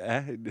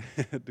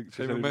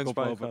 Geen moment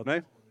spijt gehad.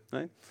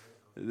 Nee?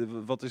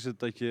 Wat is het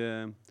dat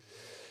je...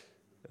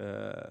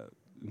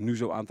 nu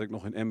zo aantrekt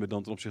nog in Emmen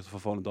dan ten opzichte van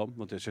Volendam?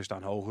 Want ze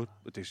staan hoger.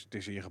 Het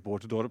is in je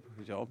geboortedorp.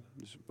 Weet je wel.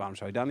 Dus waarom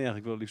zou je daar niet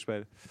eigenlijk willen liefst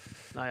spelen?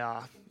 Nou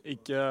ja,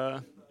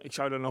 ik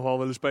zou er nog wel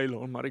willen spelen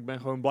hoor. Maar ik ben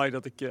gewoon blij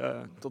dat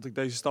ik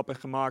deze stap heb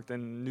gemaakt.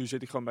 En nu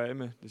zit ik gewoon bij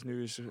Emmen. Dus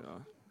nu is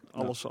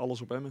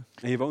alles op Emmen.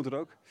 En je woont er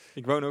ook?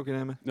 Ik woon ook in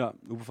Emmen. Ja,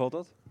 hoe bevalt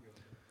dat?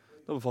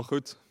 Dat bevalt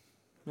goed.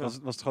 Ja.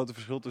 Was het grote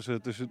verschil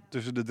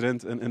tussen de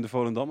Drent en de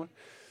Volendammer?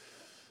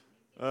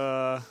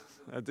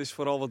 Het is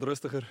vooral wat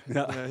rustiger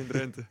in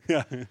Drenthe.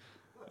 Ja.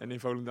 En in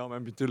Volendam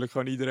heb je natuurlijk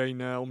gewoon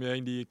iedereen om je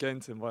heen die je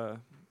kent. En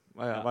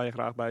waar je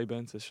graag bij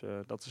bent. Dus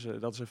dat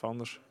is even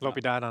anders. Loop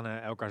je daar dan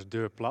elkaars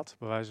deur plat,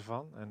 bij wijze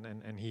van?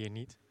 En hier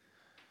niet?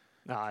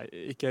 Nou,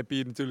 ik heb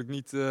hier natuurlijk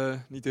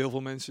niet heel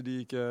veel mensen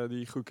die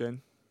ik goed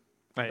ken.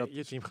 Nee,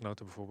 je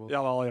teamgenoten bijvoorbeeld?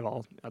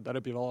 Jawel. Ja, daar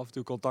heb je wel af en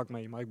toe contact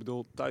mee. Maar ik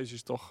bedoel, thuis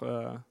is toch...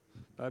 daar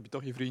heb je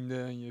toch je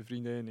vrienden en je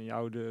vriendinnen en je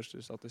ouders.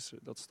 Dus dat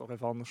is toch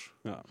even anders.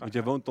 Ja, want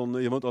je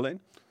woont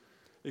alleen?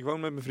 Ik woon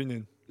met mijn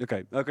vriendin.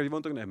 Oké, je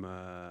woont ook in Emmen?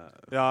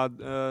 Ja,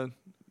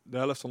 de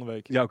helft van de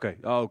week. Ja,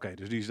 oké.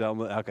 Dus die is dan...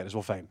 dat is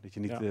wel fijn. Dat je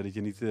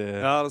niet...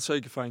 Ja, dat is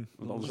zeker fijn.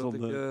 Want anders word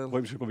je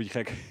misschien wel een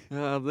beetje gek.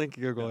 Ja, dat denk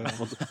ik ook wel, ja.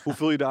 Want hoe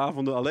vul je de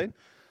avonden alleen?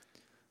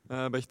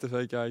 Een beetje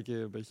tv kijken,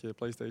 een beetje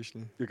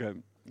PlayStation. Oké.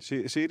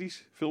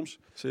 Series, films?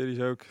 Series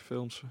ook,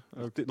 films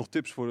ook. Nog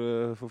tips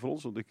voor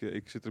ons? Want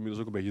ik zit er inmiddels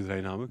ook een beetje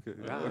doorheen namelijk.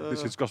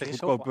 Sinds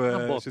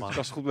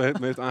Kast goed me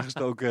heeft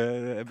aangestoken,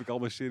 heb ik al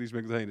mijn series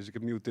mee doorheen. Dus ik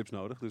heb nieuwe tips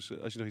nodig. Dus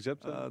als je nog iets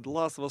hebt... De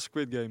laatste was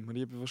Squid Game, maar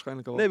die heb je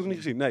waarschijnlijk al... Nee, heb ik niet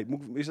gezien. Nee,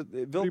 is het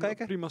wel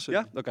kijken? Prima serie.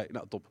 Ja? Oké,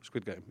 nou top.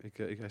 Squid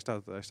Game.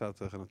 Hij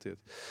staat genoteerd.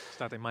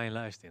 Staat in mijn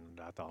lijst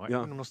inderdaad al. Maar ja. ik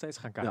moet hem nog steeds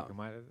gaan kijken. Ja.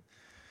 Maar...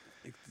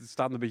 Het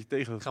staat me een beetje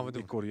tegen gaan we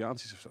die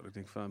Koreaanse of zo. Ik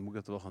denk van, moet ik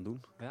dat wel gaan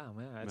doen? Ja,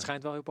 maar het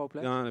schijnt wel heel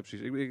populair. Ja, nee, precies.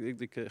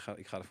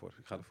 Ik ga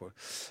ervoor.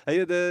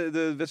 Hey,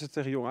 de wedstrijd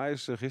tegen Jong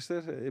Ajax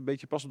gisteren. Een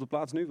beetje pas op de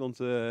plaats nu, want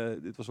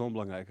dit was wel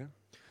belangrijk, hè?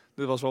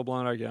 Dit was wel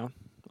belangrijk, ja.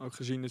 Ook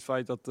gezien het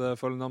feit dat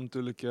Volendam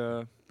natuurlijk...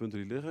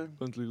 punten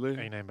die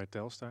liggen. 1-1 bij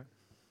Telstar.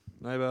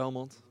 Nee, bij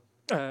Helmond.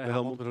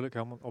 Helmond bedoel ik.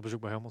 Op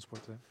bezoek bij Helmond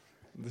Sport.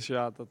 Dus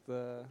ja,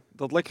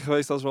 dat lekker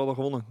geweest als we hadden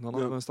gewonnen. Dan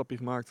hadden we een stapje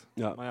gemaakt.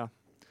 Ja. Maar ja.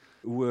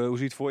 Hoe zie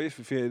je het voor je?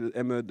 Vind je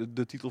Emmen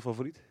de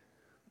titelfavoriet?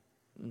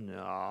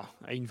 Ja,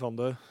 één van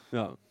de.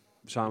 Ja,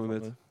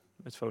 samen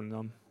met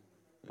Volendam.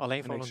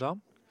 Alleen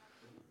Volendam?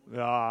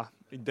 Ja,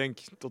 ik denk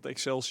dat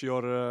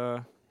Excelsior...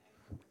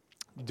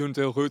 die doen het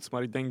heel goed,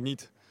 maar ik denk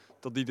niet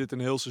dat die dit een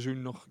heel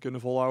seizoen nog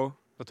kunnen volhouden.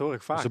 Dat hoor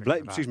ik vaak.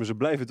 Precies, maar ze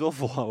blijven het wel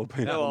volhouden op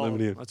een of andere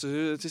manier.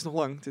 Het is nog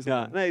lang.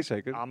 Nee,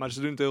 zeker. Ja, maar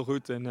ze doen het heel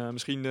goed. En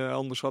misschien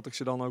onderschat ik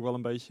ze dan ook wel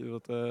een beetje.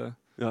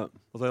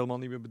 Wat helemaal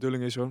niet meer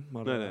bedoeling is hoor.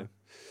 Maar, nee.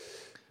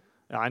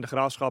 Ja, en de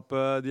Graafschap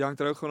die hangt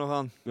er ook gewoon nog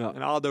aan. Ja.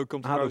 En ADO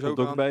komt er trouwens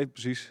ook aan. Bij,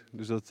 precies.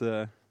 Dus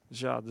dus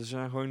ja, er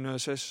zijn gewoon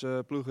 6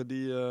 ploegen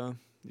die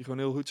gewoon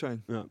heel goed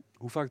zijn. Ja.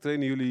 Hoe vaak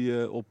trainen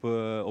jullie op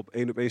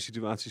 1-op-1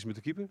 situaties met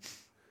de keeper?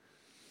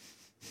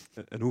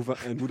 En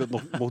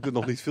mocht dit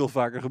nog niet veel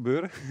vaker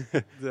gebeuren?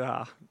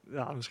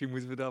 ja, misschien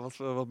moeten we daar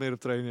wat meer op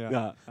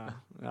trainen.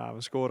 Ja,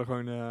 we scoren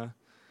gewoon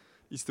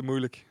iets te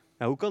moeilijk.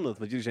 Ja, hoe kan dat?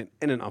 Want jullie zijn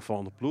en een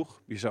aanvallende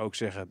ploeg. Je zou ook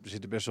zeggen, er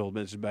zitten best wel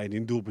mensen bij die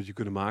een doelpuntje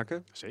kunnen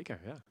maken. Zeker,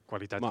 ja.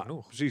 Kwaliteit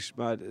genoeg. Precies,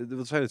 maar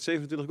wat zijn het?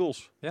 27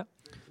 goals? Ja.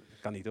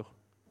 Kan niet, toch?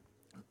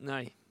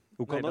 Nee.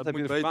 Hoe kan dat? Heb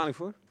je er verklaring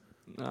voor?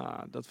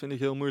 Nou, dat vind ik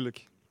heel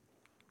moeilijk.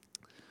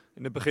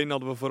 In het begin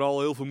hadden we vooral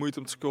heel veel moeite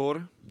om te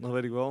scoren. Dat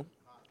weet ik wel.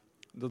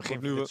 Dat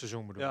begin van dit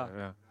seizoen bedoel je?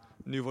 Ja.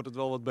 Nu wordt het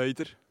wel wat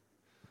beter.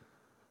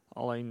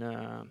 Alleen,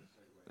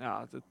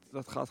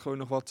 dat gaat gewoon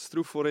nog wat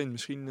stroef voorin.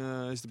 Misschien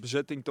is de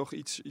bezetting toch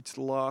iets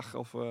te laag.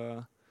 Of,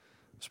 we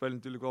spelen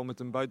natuurlijk wel met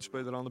een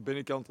buitenspeler aan de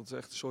binnenkant. Dat is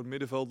echt een soort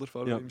middenvelder.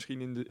 Waar je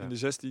misschien in de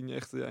 16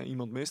 echt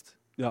iemand mist.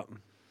 Ja.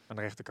 Aan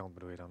de rechterkant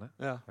bedoel je dan, hè?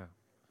 Ja,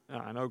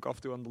 en ook af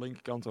en toe aan de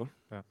linkerkant hoor.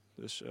 Ja.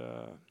 Dus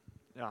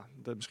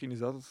misschien is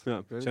dat het.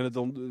 Ja. Zijn het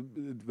dan,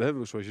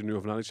 zoals je er nu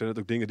over nadenkt, zijn het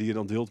ook dingen die je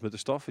dan deelt met de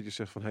staf? Dat je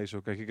zegt van, zo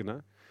kijk ik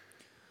ernaar?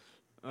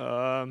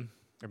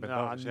 Je bent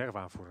wel reserve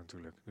aanvoerder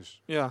natuurlijk.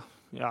 Dus.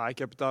 Ja, ik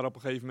heb het daar op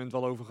een gegeven moment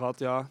wel over gehad,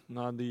 ja.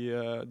 Na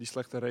die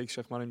slechte reeks,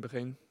 zeg maar, in het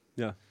begin.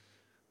 Ja.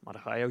 Maar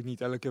dan ga je ook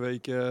niet elke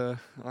week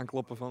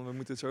aankloppen van, we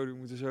moeten het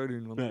zo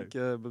doen.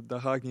 Want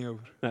daar ga ik niet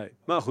over. Nee,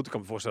 maar goed, ik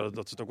kan me voorstellen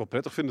dat ze het ook wel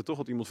prettig vinden, toch?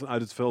 Dat iemand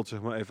vanuit het veld,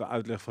 zeg maar, even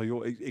uitlegt van,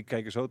 joh, ik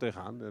kijk er zo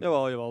tegenaan.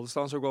 Jawel, daar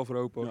staan ze ook wel voor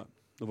open. Ja.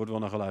 Er wordt wel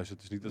naar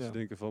geluisterd. Het is niet dat ze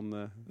denken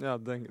van...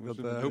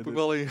 dat hoop ik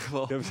wel in ieder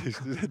geval. Ja, precies.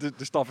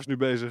 De staf is nu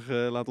bezig.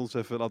 Laat ons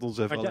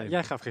even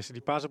jij gaf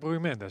gisteren die paas op Rui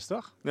Mendes,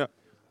 toch? Ja.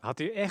 Had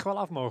hij echt wel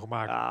af mogen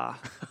maken. Ja,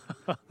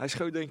 hij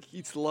schoot denk ik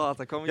iets te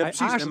laat.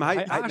 Precies.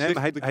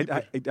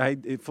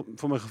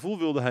 Voor mijn gevoel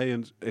wilde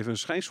hij even een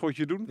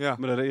schijnschotje doen. Ja.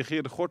 Maar daar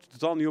reageerde Gort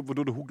totaal niet op,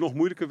 waardoor de hoek nog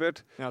moeilijker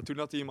werd. Ja, toen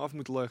had hij hem af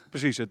moeten leggen.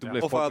 Precies, en toen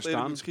bleef Gort staan. Of hij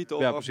had schieten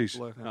of af precies.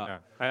 moeten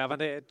leggen.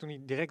 Want toen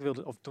hij direct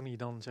wilde, of toen hij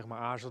dan zeg maar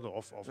aarzelde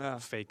of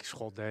fake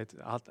schot deed,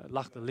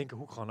 lag de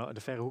linkerhoek gewoon,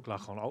 de verre hoek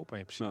lag gewoon open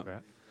in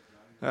principe.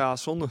 Ja,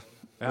 zonde.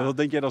 Ja. Wat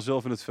denk jij dan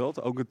zelf in het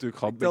veld? Ook natuurlijk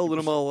gewoon. Ik telde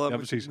hem al. Ja,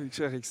 precies. Ik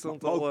zeg, ik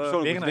stond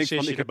al. Weer een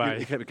assistje erbij.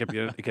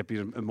 Ik heb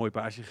hier een mooi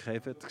paasje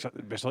gegeven. Het is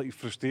best wel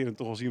frustrerend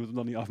toch als iemand hem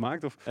dan niet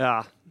afmaakt. Of?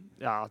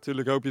 Ja,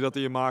 natuurlijk hoop je dat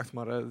hij je maakt,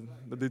 maar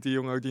dat doet die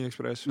jongen ook niet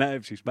expres. Nee,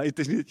 precies. Maar het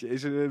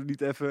is er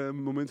niet even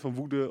een moment van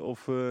woede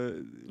of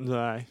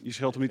nee. Je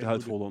scheldt hem niet de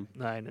huid vol dan?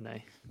 Nee.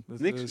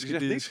 Niks? Je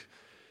zegt niks?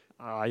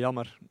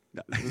 Jammer.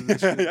 Ja,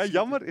 ja,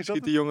 jammer. Is dat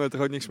schiet die jongen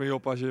toch ook niks mee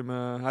op als je hem...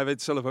 hij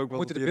weet zelf ook wel.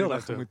 Moeten de beelden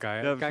achter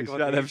elkaar. Ja, precies.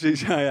 Ja,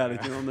 precies. Ja,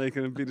 dat je dan denkt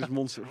een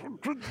binnensmonster.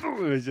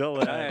 Weet je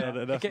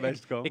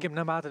wel. Ik heb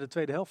naarmate de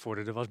tweede helft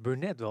vorderde, was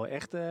Burnett wel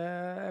echt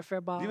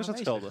verbaal. Die was aan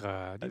het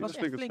schelden. Die was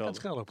echt flink aan het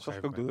schelden op een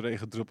gegeven moment. Zag ik ook de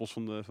regendruppels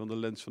van de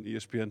lens van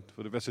ESPN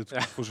voor de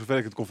wedstrijd. Voor zover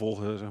ik het kon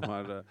volgen, zeg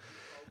maar.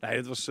 Nee,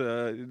 het was...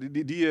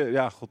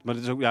 ja, god. Maar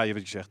dit is ook... Ja,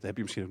 wat je zegt, daar heb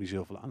je misschien ook niet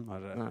zoveel aan.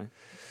 Maar...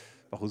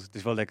 Maar goed, het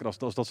is wel lekker als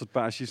dat soort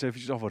paasjes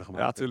eventjes af worden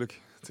gemaakt. Ja,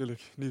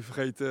 tuurlijk. Nu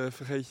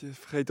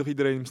vergeet toch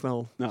iedereen hem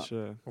snel. Ja. Dus,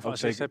 hoeveel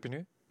assists heb je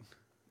nu?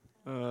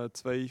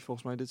 2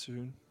 volgens mij dit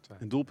seizoen. 2.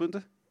 En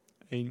doelpunten?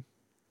 1. Wat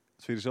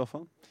vind je er zelf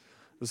van?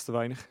 Dat is te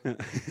weinig. Ja.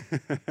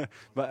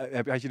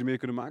 Maar had je er meer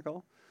kunnen maken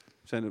al?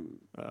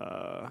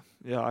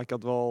 Ja, ik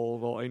had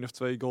wel 1 of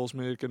 2 goals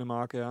meer kunnen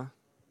maken, ja.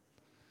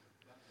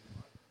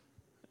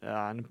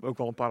 Ja, en ook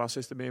wel een paar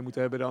assisten meer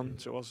moeten hebben dan.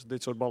 Zoals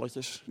dit soort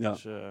balletjes. Ja.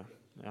 Dus,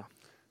 ja.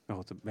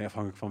 Nou goed, dan ben je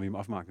afhankelijk van wie hem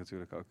afmaakt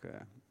natuurlijk ook.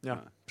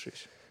 Ja,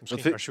 precies.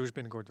 Misschien Marsoes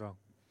binnenkort wel.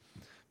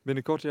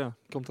 Binnenkort, ja.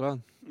 Komt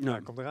eraan. Ja,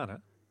 komt eraan, hè?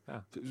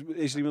 Ja.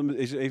 Is er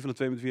een van de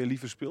twee met wie je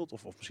liever speelt?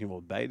 Of misschien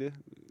wel beide?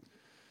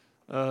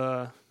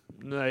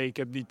 Nee, ik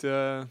heb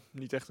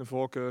niet echt een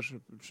voorkeur.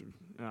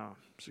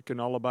 Ze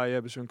kunnen allebei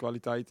hebben hun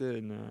kwaliteiten.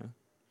 En,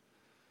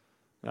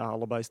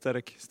 allebei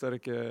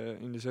sterk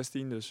in de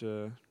 16. Dus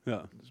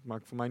het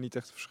maakt voor mij niet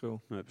echt een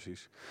verschil. Nee,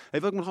 precies. Hey,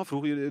 wat ik me nog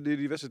afvroeg,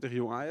 die wedstrijd tegen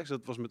Jong Ajax,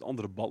 dat was met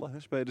andere ballen, hè,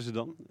 spelen ze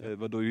dan.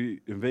 Waardoor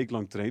jullie een week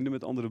lang trainden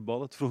met andere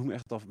ballen. Het vroeg me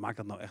echt af, maakt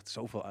dat nou echt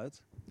zoveel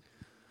uit?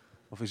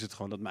 Of is het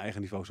gewoon dat mijn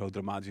eigen niveau zo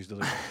dramatisch is dat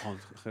ik gewoon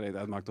gereed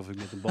uitmaakt of ik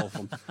met een bal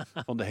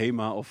van de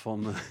HEMA of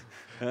van...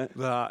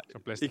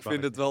 ik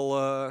vind het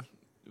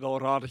wel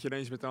raar dat je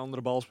ineens met een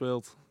andere bal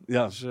speelt.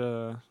 Ja. Dus,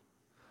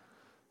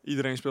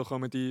 iedereen speelt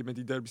gewoon met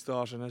die Derby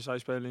Stars en zij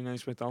spelen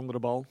ineens met de andere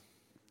bal.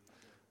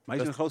 Maar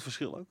is er een groot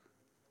verschil ook?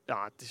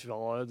 Ja, het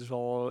is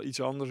wel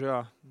iets anders,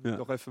 ja.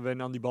 Toch even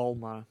wennen aan die bal,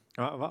 maar...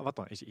 Wat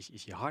dan?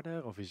 Is hij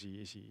harder of is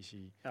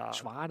hij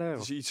zwaarder?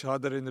 Het is iets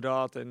harder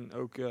inderdaad en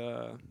ook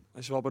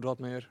hij zwabbert wat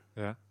meer.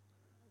 Ja.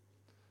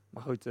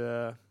 Maar goed...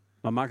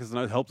 maar maakt het dan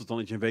uit, helpt het dan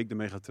dat je een week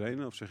ermee gaat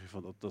trainen? Of zeg je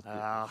van,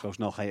 zo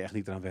snel ga je echt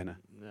niet eraan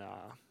wennen?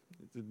 Ja,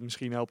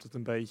 misschien helpt het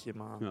een beetje,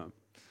 maar... Ja.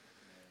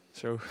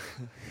 Zo.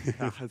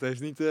 Het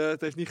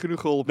heeft niet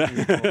genoeg geholpen.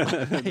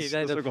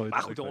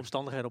 Maar goed, de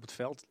omstandigheden op het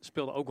veld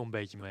speelden ook wel een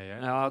beetje mee. Hè?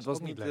 Ja, het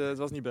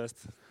was niet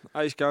best.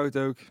 IJskoud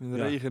ook, met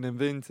regen en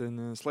wind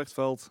en slecht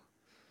veld.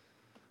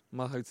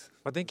 Maar goed.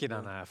 Wat denk je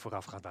dan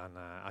voorafgaand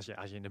aan als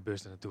je in de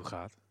bus er naartoe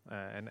gaat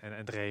en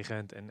het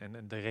regent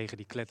en de regen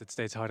die klettert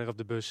steeds harder op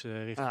de bus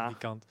richting die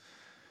kant?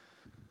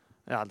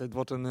 Ja, dit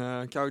wordt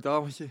een koud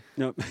avondje.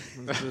 Ja.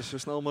 Dus zo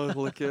snel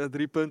mogelijk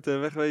 3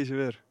 punten wegwezen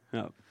weer.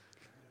 Ja.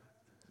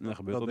 Dat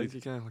gebeurt dat denk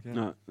niet. Ik eigenlijk,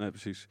 ja. Nee,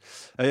 precies.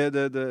 Hey,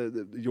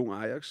 de Jong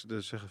Ajax,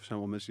 daar zijn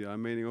wel mensen die daar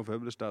een mening over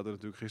hebben. Er staat er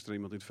natuurlijk gisteren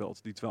iemand in het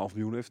veld die 12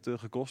 miljoen heeft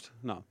gekost.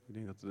 Nou, ik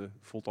denk dat de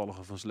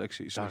voltallige van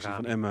selectie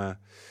van Emmen...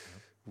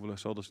 Hoeveel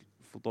zal de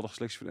voltallige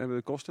selectie van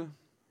Emmen kosten?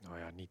 Nou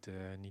ja, niet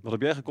wat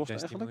heb jij gekost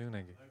 16 eigenlijk?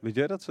 miljoen, denk ik. Weet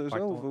jij dat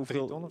sowieso? Hoeveel?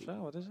 3 ton of zo?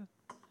 Wat is het?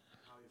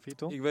 4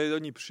 ton? Ik weet het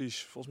ook niet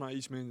precies. Volgens mij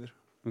iets minder.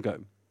 Oké.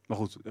 Maar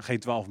goed, geen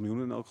 12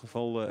 miljoen in elk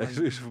geval is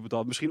ervoor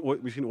betaald.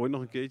 Misschien ooit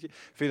nog een keertje.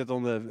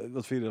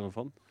 Wat vind je er dan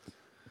van?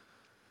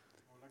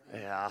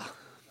 Ja,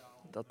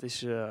 dat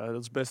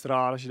is best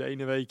raar als je de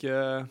ene week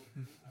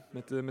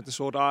met de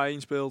soort A1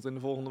 speelt en de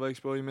volgende week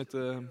speel je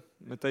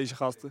met deze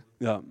gasten.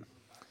 Ja.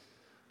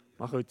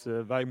 Maar goed,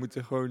 wij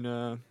moeten gewoon...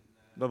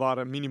 we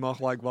waren minimaal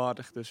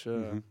gelijkwaardig, dus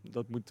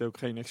dat moet ook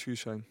geen excuus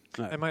zijn.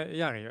 Nee. Maar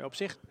Jari, op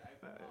zich,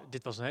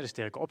 dit was een hele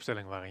sterke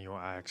opstelling waarin Jong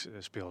Ajax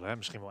speelde. Hè?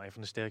 Misschien wel een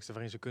van de sterkste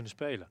waarin ze kunnen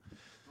spelen.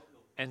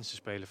 En ze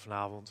spelen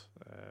vanavond,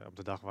 op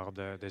de dag waarop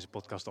deze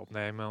podcast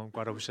opnemen, om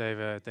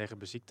 7:15 tegen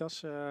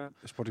Besiktas.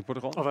 Sporting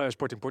Portugal? Of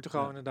Sporting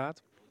Portugal,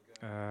 inderdaad.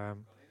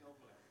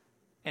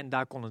 En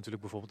daar kon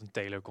natuurlijk bijvoorbeeld een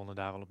Taylor kon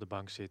daar wel op de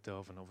bank zitten,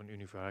 of een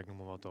Univar, ik noem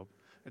maar wat op.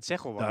 Het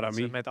zegt wel wat dat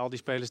ze met al die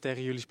spelers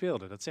tegen jullie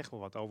speelden. Dat zegt wel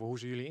wat over hoe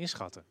ze jullie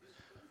inschatten.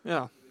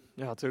 Ja,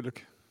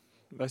 tuurlijk.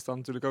 Wij staan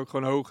natuurlijk ook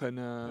gewoon hoog en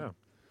een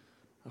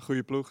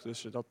goede ploeg,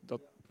 dus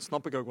dat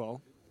snap ik ook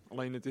wel.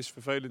 Alleen het is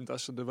vervelend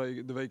als ze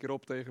de week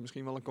erop tegen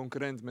misschien wel een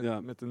concurrent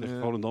met een... Tegen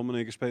Volendammer in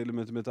één keer spelen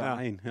met de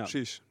A1. Ja.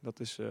 Precies. Dat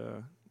is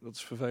Dat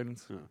is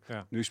vervelend. Ja.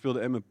 Ja. Nu speelde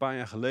Emmen een paar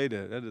jaar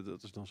geleden, hè,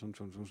 dat is dan zo'n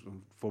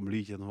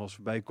formuliertje dat nog wel eens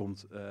voorbij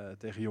komt,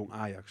 tegen Jong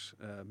Ajax.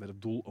 Met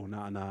op doel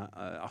Onana,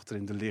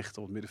 achterin de Ligt,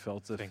 op het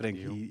middenveld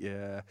Frenkie.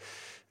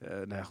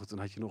 Nou ja, goed, dan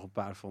had je nog een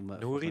paar van...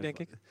 Nouri, denk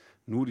ik.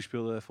 Nouri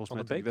speelde volgens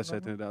mij de Beek die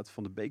wedstrijd dan? inderdaad.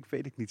 Van de Beek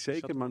weet ik niet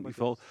zeker, maar in ieder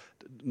geval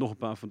nog een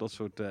paar van dat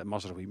soort...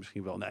 Mazraoui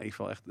misschien wel. Nee, in ieder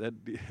geval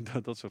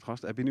echt dat soort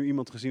gasten. Heb je nu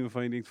iemand gezien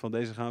waarvan je denkt van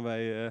deze gaan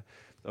wij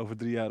over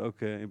 3 jaar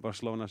ook in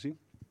Barcelona zien?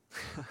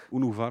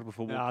 Unúvar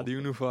bijvoorbeeld. Ja, die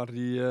Unúvar,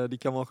 die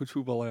kan wel goed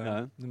voetballen. Ja.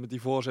 Ja, hè? Met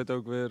die voorzet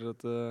ook weer,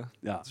 dat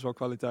Ja. is wel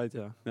kwaliteit,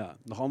 ja. Ja,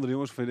 nog andere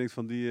jongens waarvan je denkt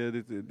van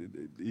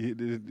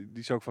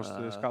die zou ik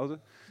vast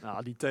scouten?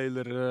 Nou, die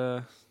Taylor,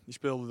 die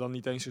speelde dan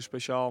niet eens zo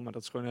speciaal, maar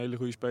dat is gewoon een hele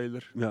goede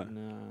speler. Ja.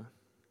 En,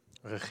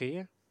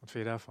 Regeer, wat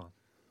vind je daarvan?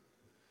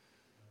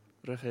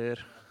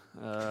 Regeer.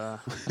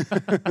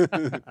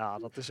 Ja,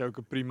 dat is ook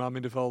een prima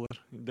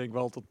middenvelder. Ik denk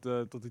wel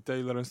dat die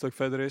Taylor een stuk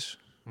verder is.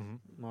 Mhm.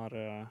 Maar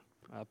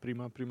ja,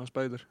 prima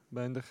speler.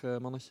 Behendig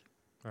mannetje.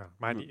 Ja.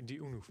 Maar die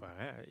Unúvar,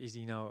 hè, is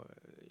die nou...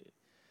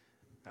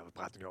 nou, we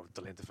praten nu over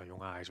talenten van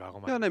Jong Ajax,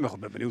 waarom? Ja, nee, maar goed,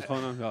 ben benieuwd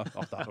gewoon. Ja,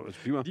 8 dagen, dat is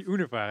prima. Die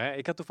Unúvar, hè.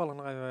 Ik had toevallig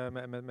nog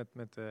even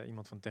met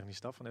iemand van de technische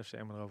staf van FC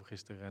Emmen erover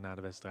gisteren na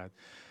de wedstrijd.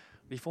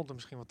 Die vond hem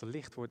misschien wat te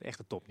licht voor het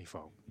echte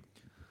topniveau.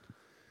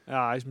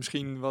 Ja, hij is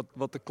misschien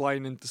wat te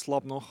klein en te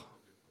slap nog.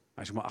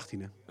 Hij is maar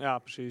 18, hè? Ja,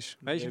 precies.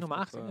 Maar is Die hij nog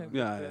heeft maar 18?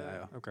 nog,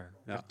 Ja. Oké,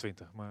 Ja. echt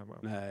 20. Maar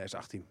Nee, hij is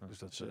 18. Dus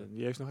dat is...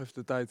 die heeft nog even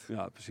de tijd.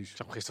 ja, precies. ik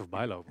zag hem gisteren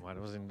voorbij lopen, maar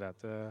dat was inderdaad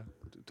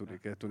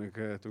Toen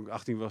ik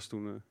 18 was,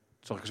 toen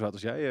zag ik zo uit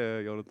als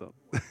jij, Jonathan.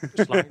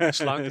 slank en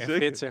Zeker.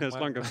 fit, zeg Ja, maar.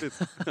 slank en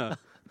fit. Ja.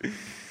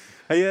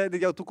 Hey,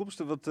 jouw toekomst,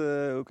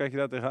 hoe kijk je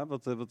daar tegenaan?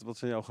 Wat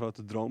zijn jouw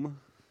grote dromen?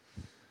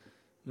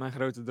 Mijn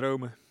grote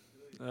dromen.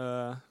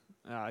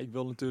 Ja, ik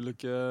wil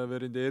natuurlijk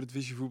weer in de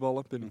Eredivisie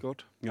voetballen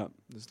binnenkort. Ja.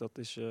 Dus dat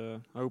is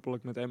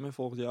hopelijk met Emmen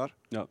volgend jaar.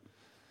 Ja.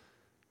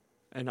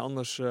 En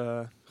anders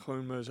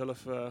gewoon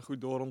mezelf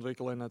goed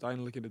doorontwikkelen en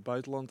uiteindelijk in het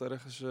buitenland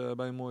ergens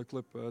bij een mooie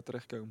club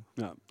terechtkomen.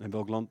 Ja. En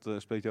welk land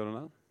spreekt jou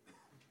dan aan?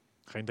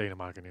 Geen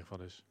Denemarken in ieder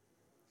geval dus.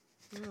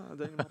 Ja,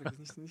 Denemarken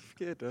is niet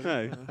verkeerd, hè?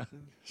 Nee.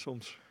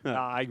 Soms. Ja.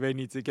 Ja, ik weet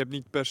niet. Ik heb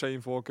niet per se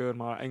een voorkeur,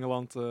 maar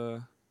Engeland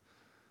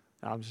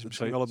ja, is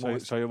misschien wel het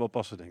mooiste. Zou je wel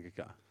passen, denk ik,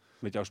 ja.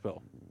 Met jouw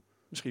spel.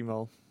 Misschien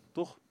wel.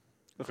 Toch?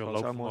 Veel zou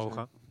mooi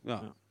loopvermogen.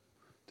 Ja. Ja.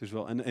 Het is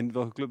wel. En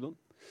welke club dan?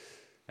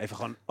 Even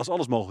gewoon, als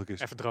alles mogelijk is.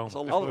 Even dromen.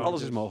 Als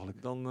Alles is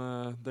mogelijk. Dan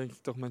denk ik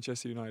toch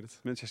Manchester United.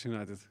 Manchester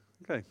United.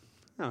 Oké.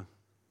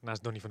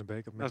 Naast Donny van de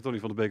Beek. Naast Donny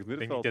van de Beek op Ik denk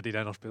niet middenveld. dat hij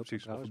daar nog speelt.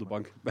 Precies, of op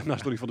trouwens, de bank.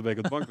 Naast Donny van de Beek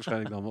op de bank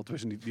waarschijnlijk dan. Want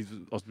tussen niet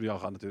als het bij jou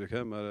gaat natuurlijk.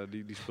 Hè, maar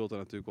die speelt daar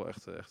natuurlijk wel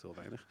echt heel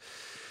weinig.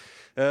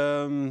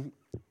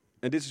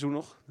 En dit seizoen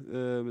nog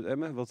met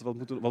Emmen.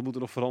 Wat moet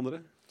er nog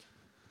veranderen?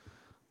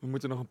 We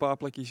moeten nog een paar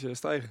plekjes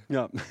stijgen.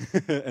 Ja.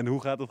 En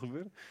hoe gaat dat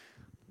gebeuren?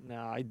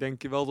 Nou, ik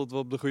denk wel dat we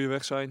op de goede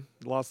weg zijn.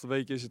 De laatste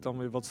weken is het dan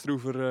weer wat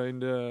stroever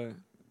in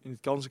het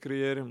kansen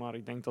creëren. Maar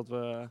ik denk dat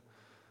we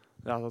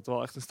dat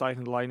wel echt een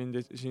stijgende lijn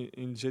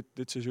in zit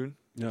dit seizoen.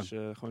 Ja. Dus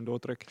gewoon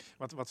doortrekken.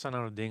 Wat zijn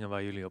nou de dingen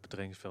waar jullie op het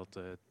trainingsveld...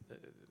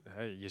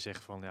 je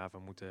zegt van ja, we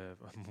moeten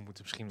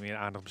misschien meer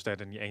aandacht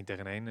besteden aan die 1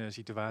 tegen 1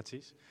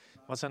 situaties.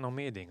 Wat zijn nog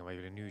meer dingen waar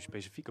jullie nu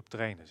specifiek op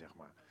trainen, zeg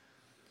maar?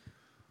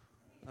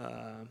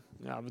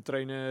 Ja, we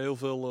trainen heel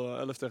veel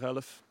 11 tegen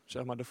 11.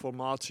 Zeg maar de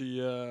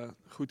formatie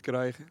goed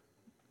krijgen.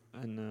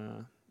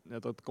 En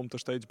dat komt er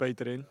steeds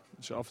beter in.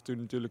 Dus af en toe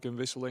natuurlijk een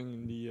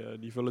wisseling.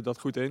 Die vullen dat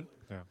goed in.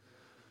 Ja.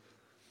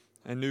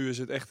 En nu is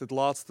het echt het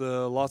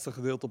laatste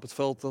gedeelte op het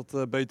veld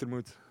dat beter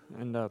moet.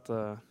 En daar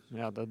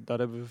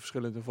hebben we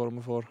verschillende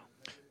vormen voor.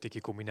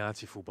 Tikje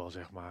combinatievoetbal,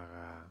 zeg maar.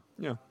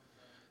 Ja.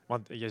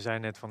 Want je zei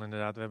net van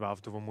inderdaad, we hebben af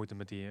en toe wel moeite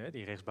met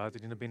die rechtsbuiten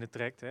die naar binnen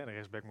trekt. Hè. De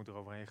rechtsback moet er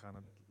overheen gaan.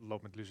 Het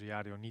loopt met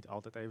Luciadio niet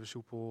altijd even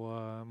soepel.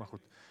 Maar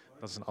goed,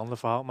 dat is een ander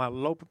verhaal. Maar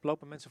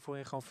lopen mensen voor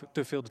je gewoon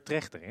te veel de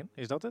trechter in?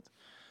 Is dat het?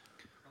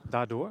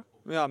 Daardoor?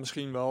 Ja,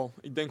 misschien wel.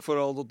 Ik denk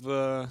vooral dat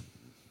we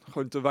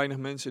gewoon te weinig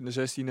mensen in de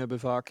 16 hebben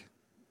vaak.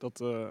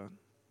 We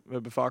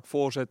hebben vaak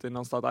voorzet en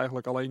dan staat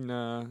eigenlijk alleen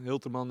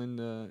Hilterman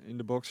in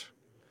de box.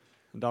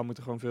 En daar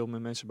moeten gewoon veel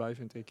meer mensen bij,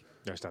 vind ik.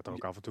 Jij staat er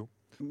ook af en toe.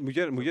 Moet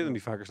jij er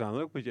niet vaker staan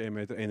ook met je 1,91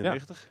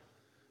 meter?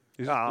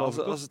 Is Ja, het,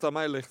 als het aan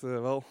mij ligt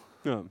wel.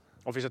 Ja.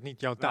 Of is dat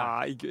niet jouw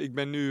taak? Ja, ik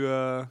ben nu...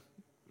 we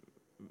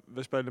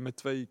spelen met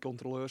 2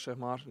 controleurs, zeg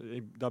maar.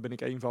 Daar ben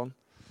ik 1 van.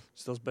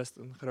 Dus dat is best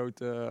een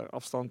grote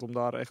afstand om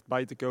daar echt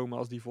bij te komen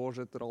als die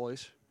voorzet er al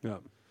is. Ja.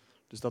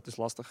 Dus dat is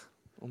lastig.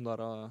 Om daar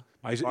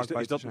Maar is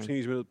dat misschien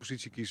iets met het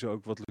positie kiezen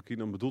ook wat Lukien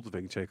dan bedoelt? Dat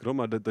weet ik niet zeker hoor.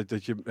 Maar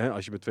dat je,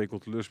 als je met 2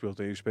 controleurs speelt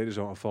en je speler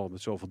zo aanvalt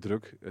met zoveel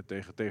druk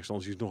tegen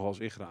tegenstanders die het nogal eens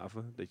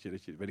ingraven. Dat je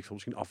weet ik veel,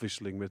 misschien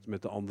afwisseling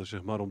met de ander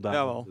zeg maar om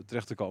daar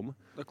terecht te komen.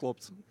 Dat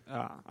klopt.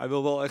 Ja, hij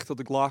wil wel echt dat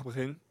ik laag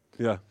begin.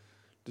 Ja.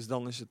 Dus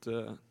dan is het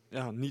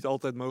niet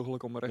altijd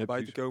mogelijk om er echt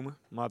bij te komen.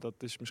 Maar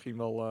dat is misschien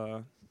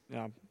wel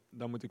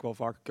daar moet ik wel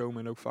vaker komen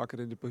en ook vaker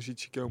in de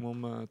positie komen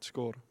om te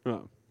scoren.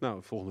 Ja.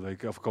 Nou, volgende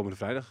week, of komende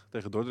vrijdag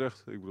tegen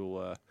Dordrecht. Ik bedoel,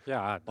 laten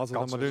we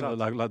dat maar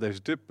doen. laat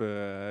deze tip.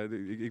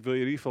 Ik wil je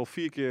in ieder geval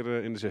 4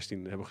 keer in de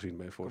 16 hebben gezien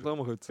bij je Komt voorzitter.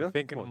 helemaal goed. Ja?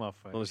 Vinken hem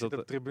af. Dan is dat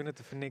de tribune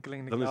te vernikkelen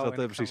in de Dan is klauwen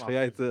dat en precies. gaan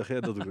we Ga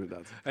jij dat doen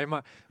inderdaad? Hey,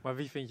 maar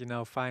wie vind je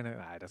nou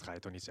fijner? Nee, dat ga je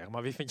toch niet zeggen.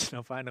 Maar wie vind je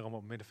nou fijner om op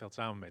het middenveld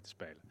samen mee te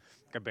spelen?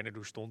 Kijk,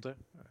 Benedou stond er.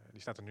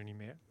 Die staat er nu niet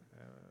meer.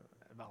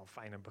 Wel een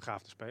fijne,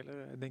 begaafde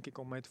speler, denk ik,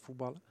 om mee te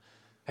voetballen.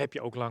 Heb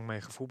je ook lang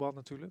mee gevoetbald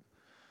natuurlijk.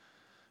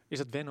 Is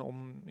het wennen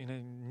om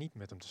niet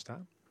met hem te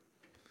staan?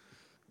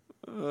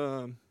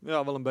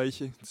 Ja, wel een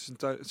beetje.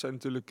 Het zijn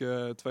natuurlijk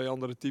 2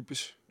 andere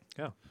types.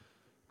 Ja.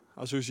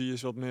 Azuzi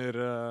is wat meer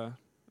een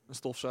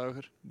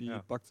stofzuiger.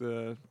 Die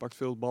pakt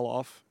veel ballen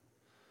af.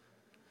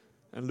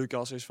 En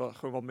Lucas is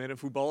gewoon wat meer een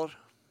voetballer.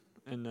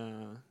 En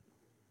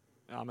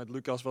met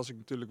Lucas was ik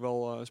natuurlijk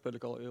wel, speel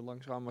ik al heel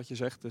langzaam wat je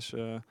zegt. Dus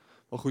wel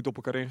goed op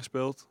elkaar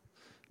ingespeeld.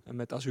 En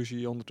met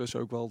Azuzi ondertussen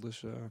ook wel,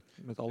 dus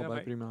met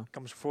allebei prima.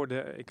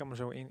 Ik kan me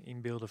zo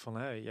inbeelden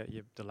van, je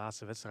hebt de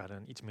laatste wedstrijden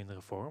een iets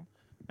mindere vorm.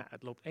 Nou,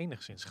 het loopt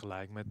enigszins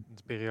gelijk met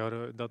de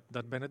periode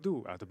dat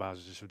Benedou uit de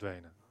basis is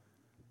verdwenen.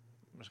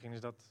 Misschien is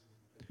dat...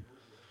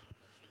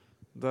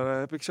 Daar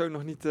heb ik zo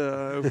nog niet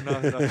over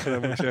nagedacht,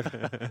 moet ik zeggen.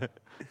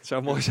 Het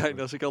zou mooi zijn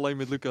als ik alleen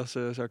met Lucas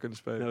zou kunnen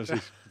spelen. Ja,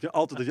 precies.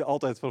 Dat je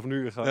altijd vanaf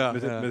nu gaat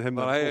met hem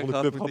naar de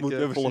volgende club moet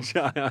ik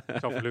volgen. Ja.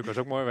 Zou voor Lucas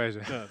ook mooi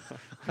wezen. Ja,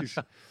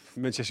 precies.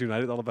 Manchester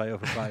United allebei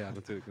over een paar jaar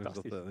natuurlijk. Dus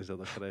is dat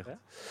dan geregeld. Ja?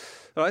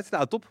 Alright,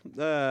 nou top.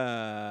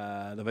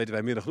 Dan weten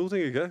wij meer dan genoeg,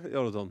 denk ik, hè,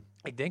 Jonathan?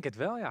 Ik denk het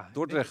wel, ja.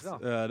 Dordrecht,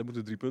 er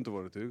moeten 3 punten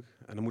worden natuurlijk.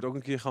 En er moet ook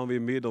een keer gewoon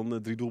weer meer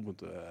dan 3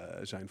 doelpunten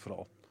zijn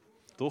vooral.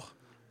 Toch?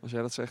 Als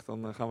jij dat zegt,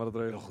 dan gaan we dat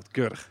regelen. Heel goed,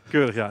 keurig.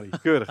 Keurig, Jari.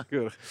 Keurig.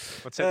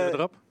 Wat zetten we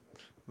erop?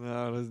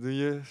 Nou, dat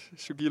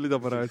zoeken jullie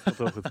dat maar uit. Dat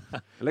wel goed.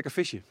 Lekker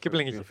visje.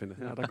 Kippelingetje. Vinden.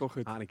 Ja, dat komt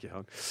goed. Hanikje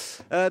gewoon.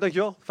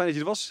 Dankjewel. Fijn dat je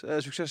er was.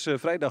 Succes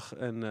vrijdag.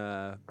 En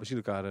we zien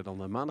elkaar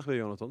dan maandag weer,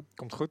 Jonathan.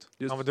 Komt goed.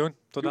 Yes. Gaan we doen.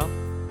 Tot dan.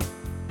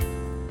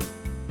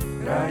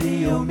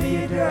 Radio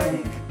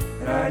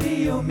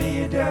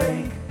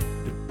Meerdijk,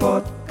 de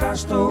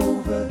podcast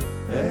over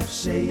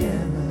FC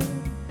Emmen.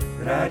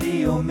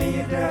 Radio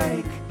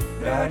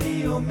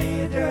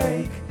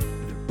Meerdijk,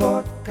 de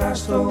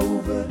podcast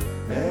over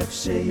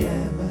FC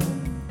Emmen.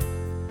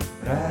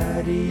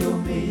 Radio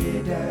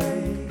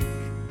Meerdijk.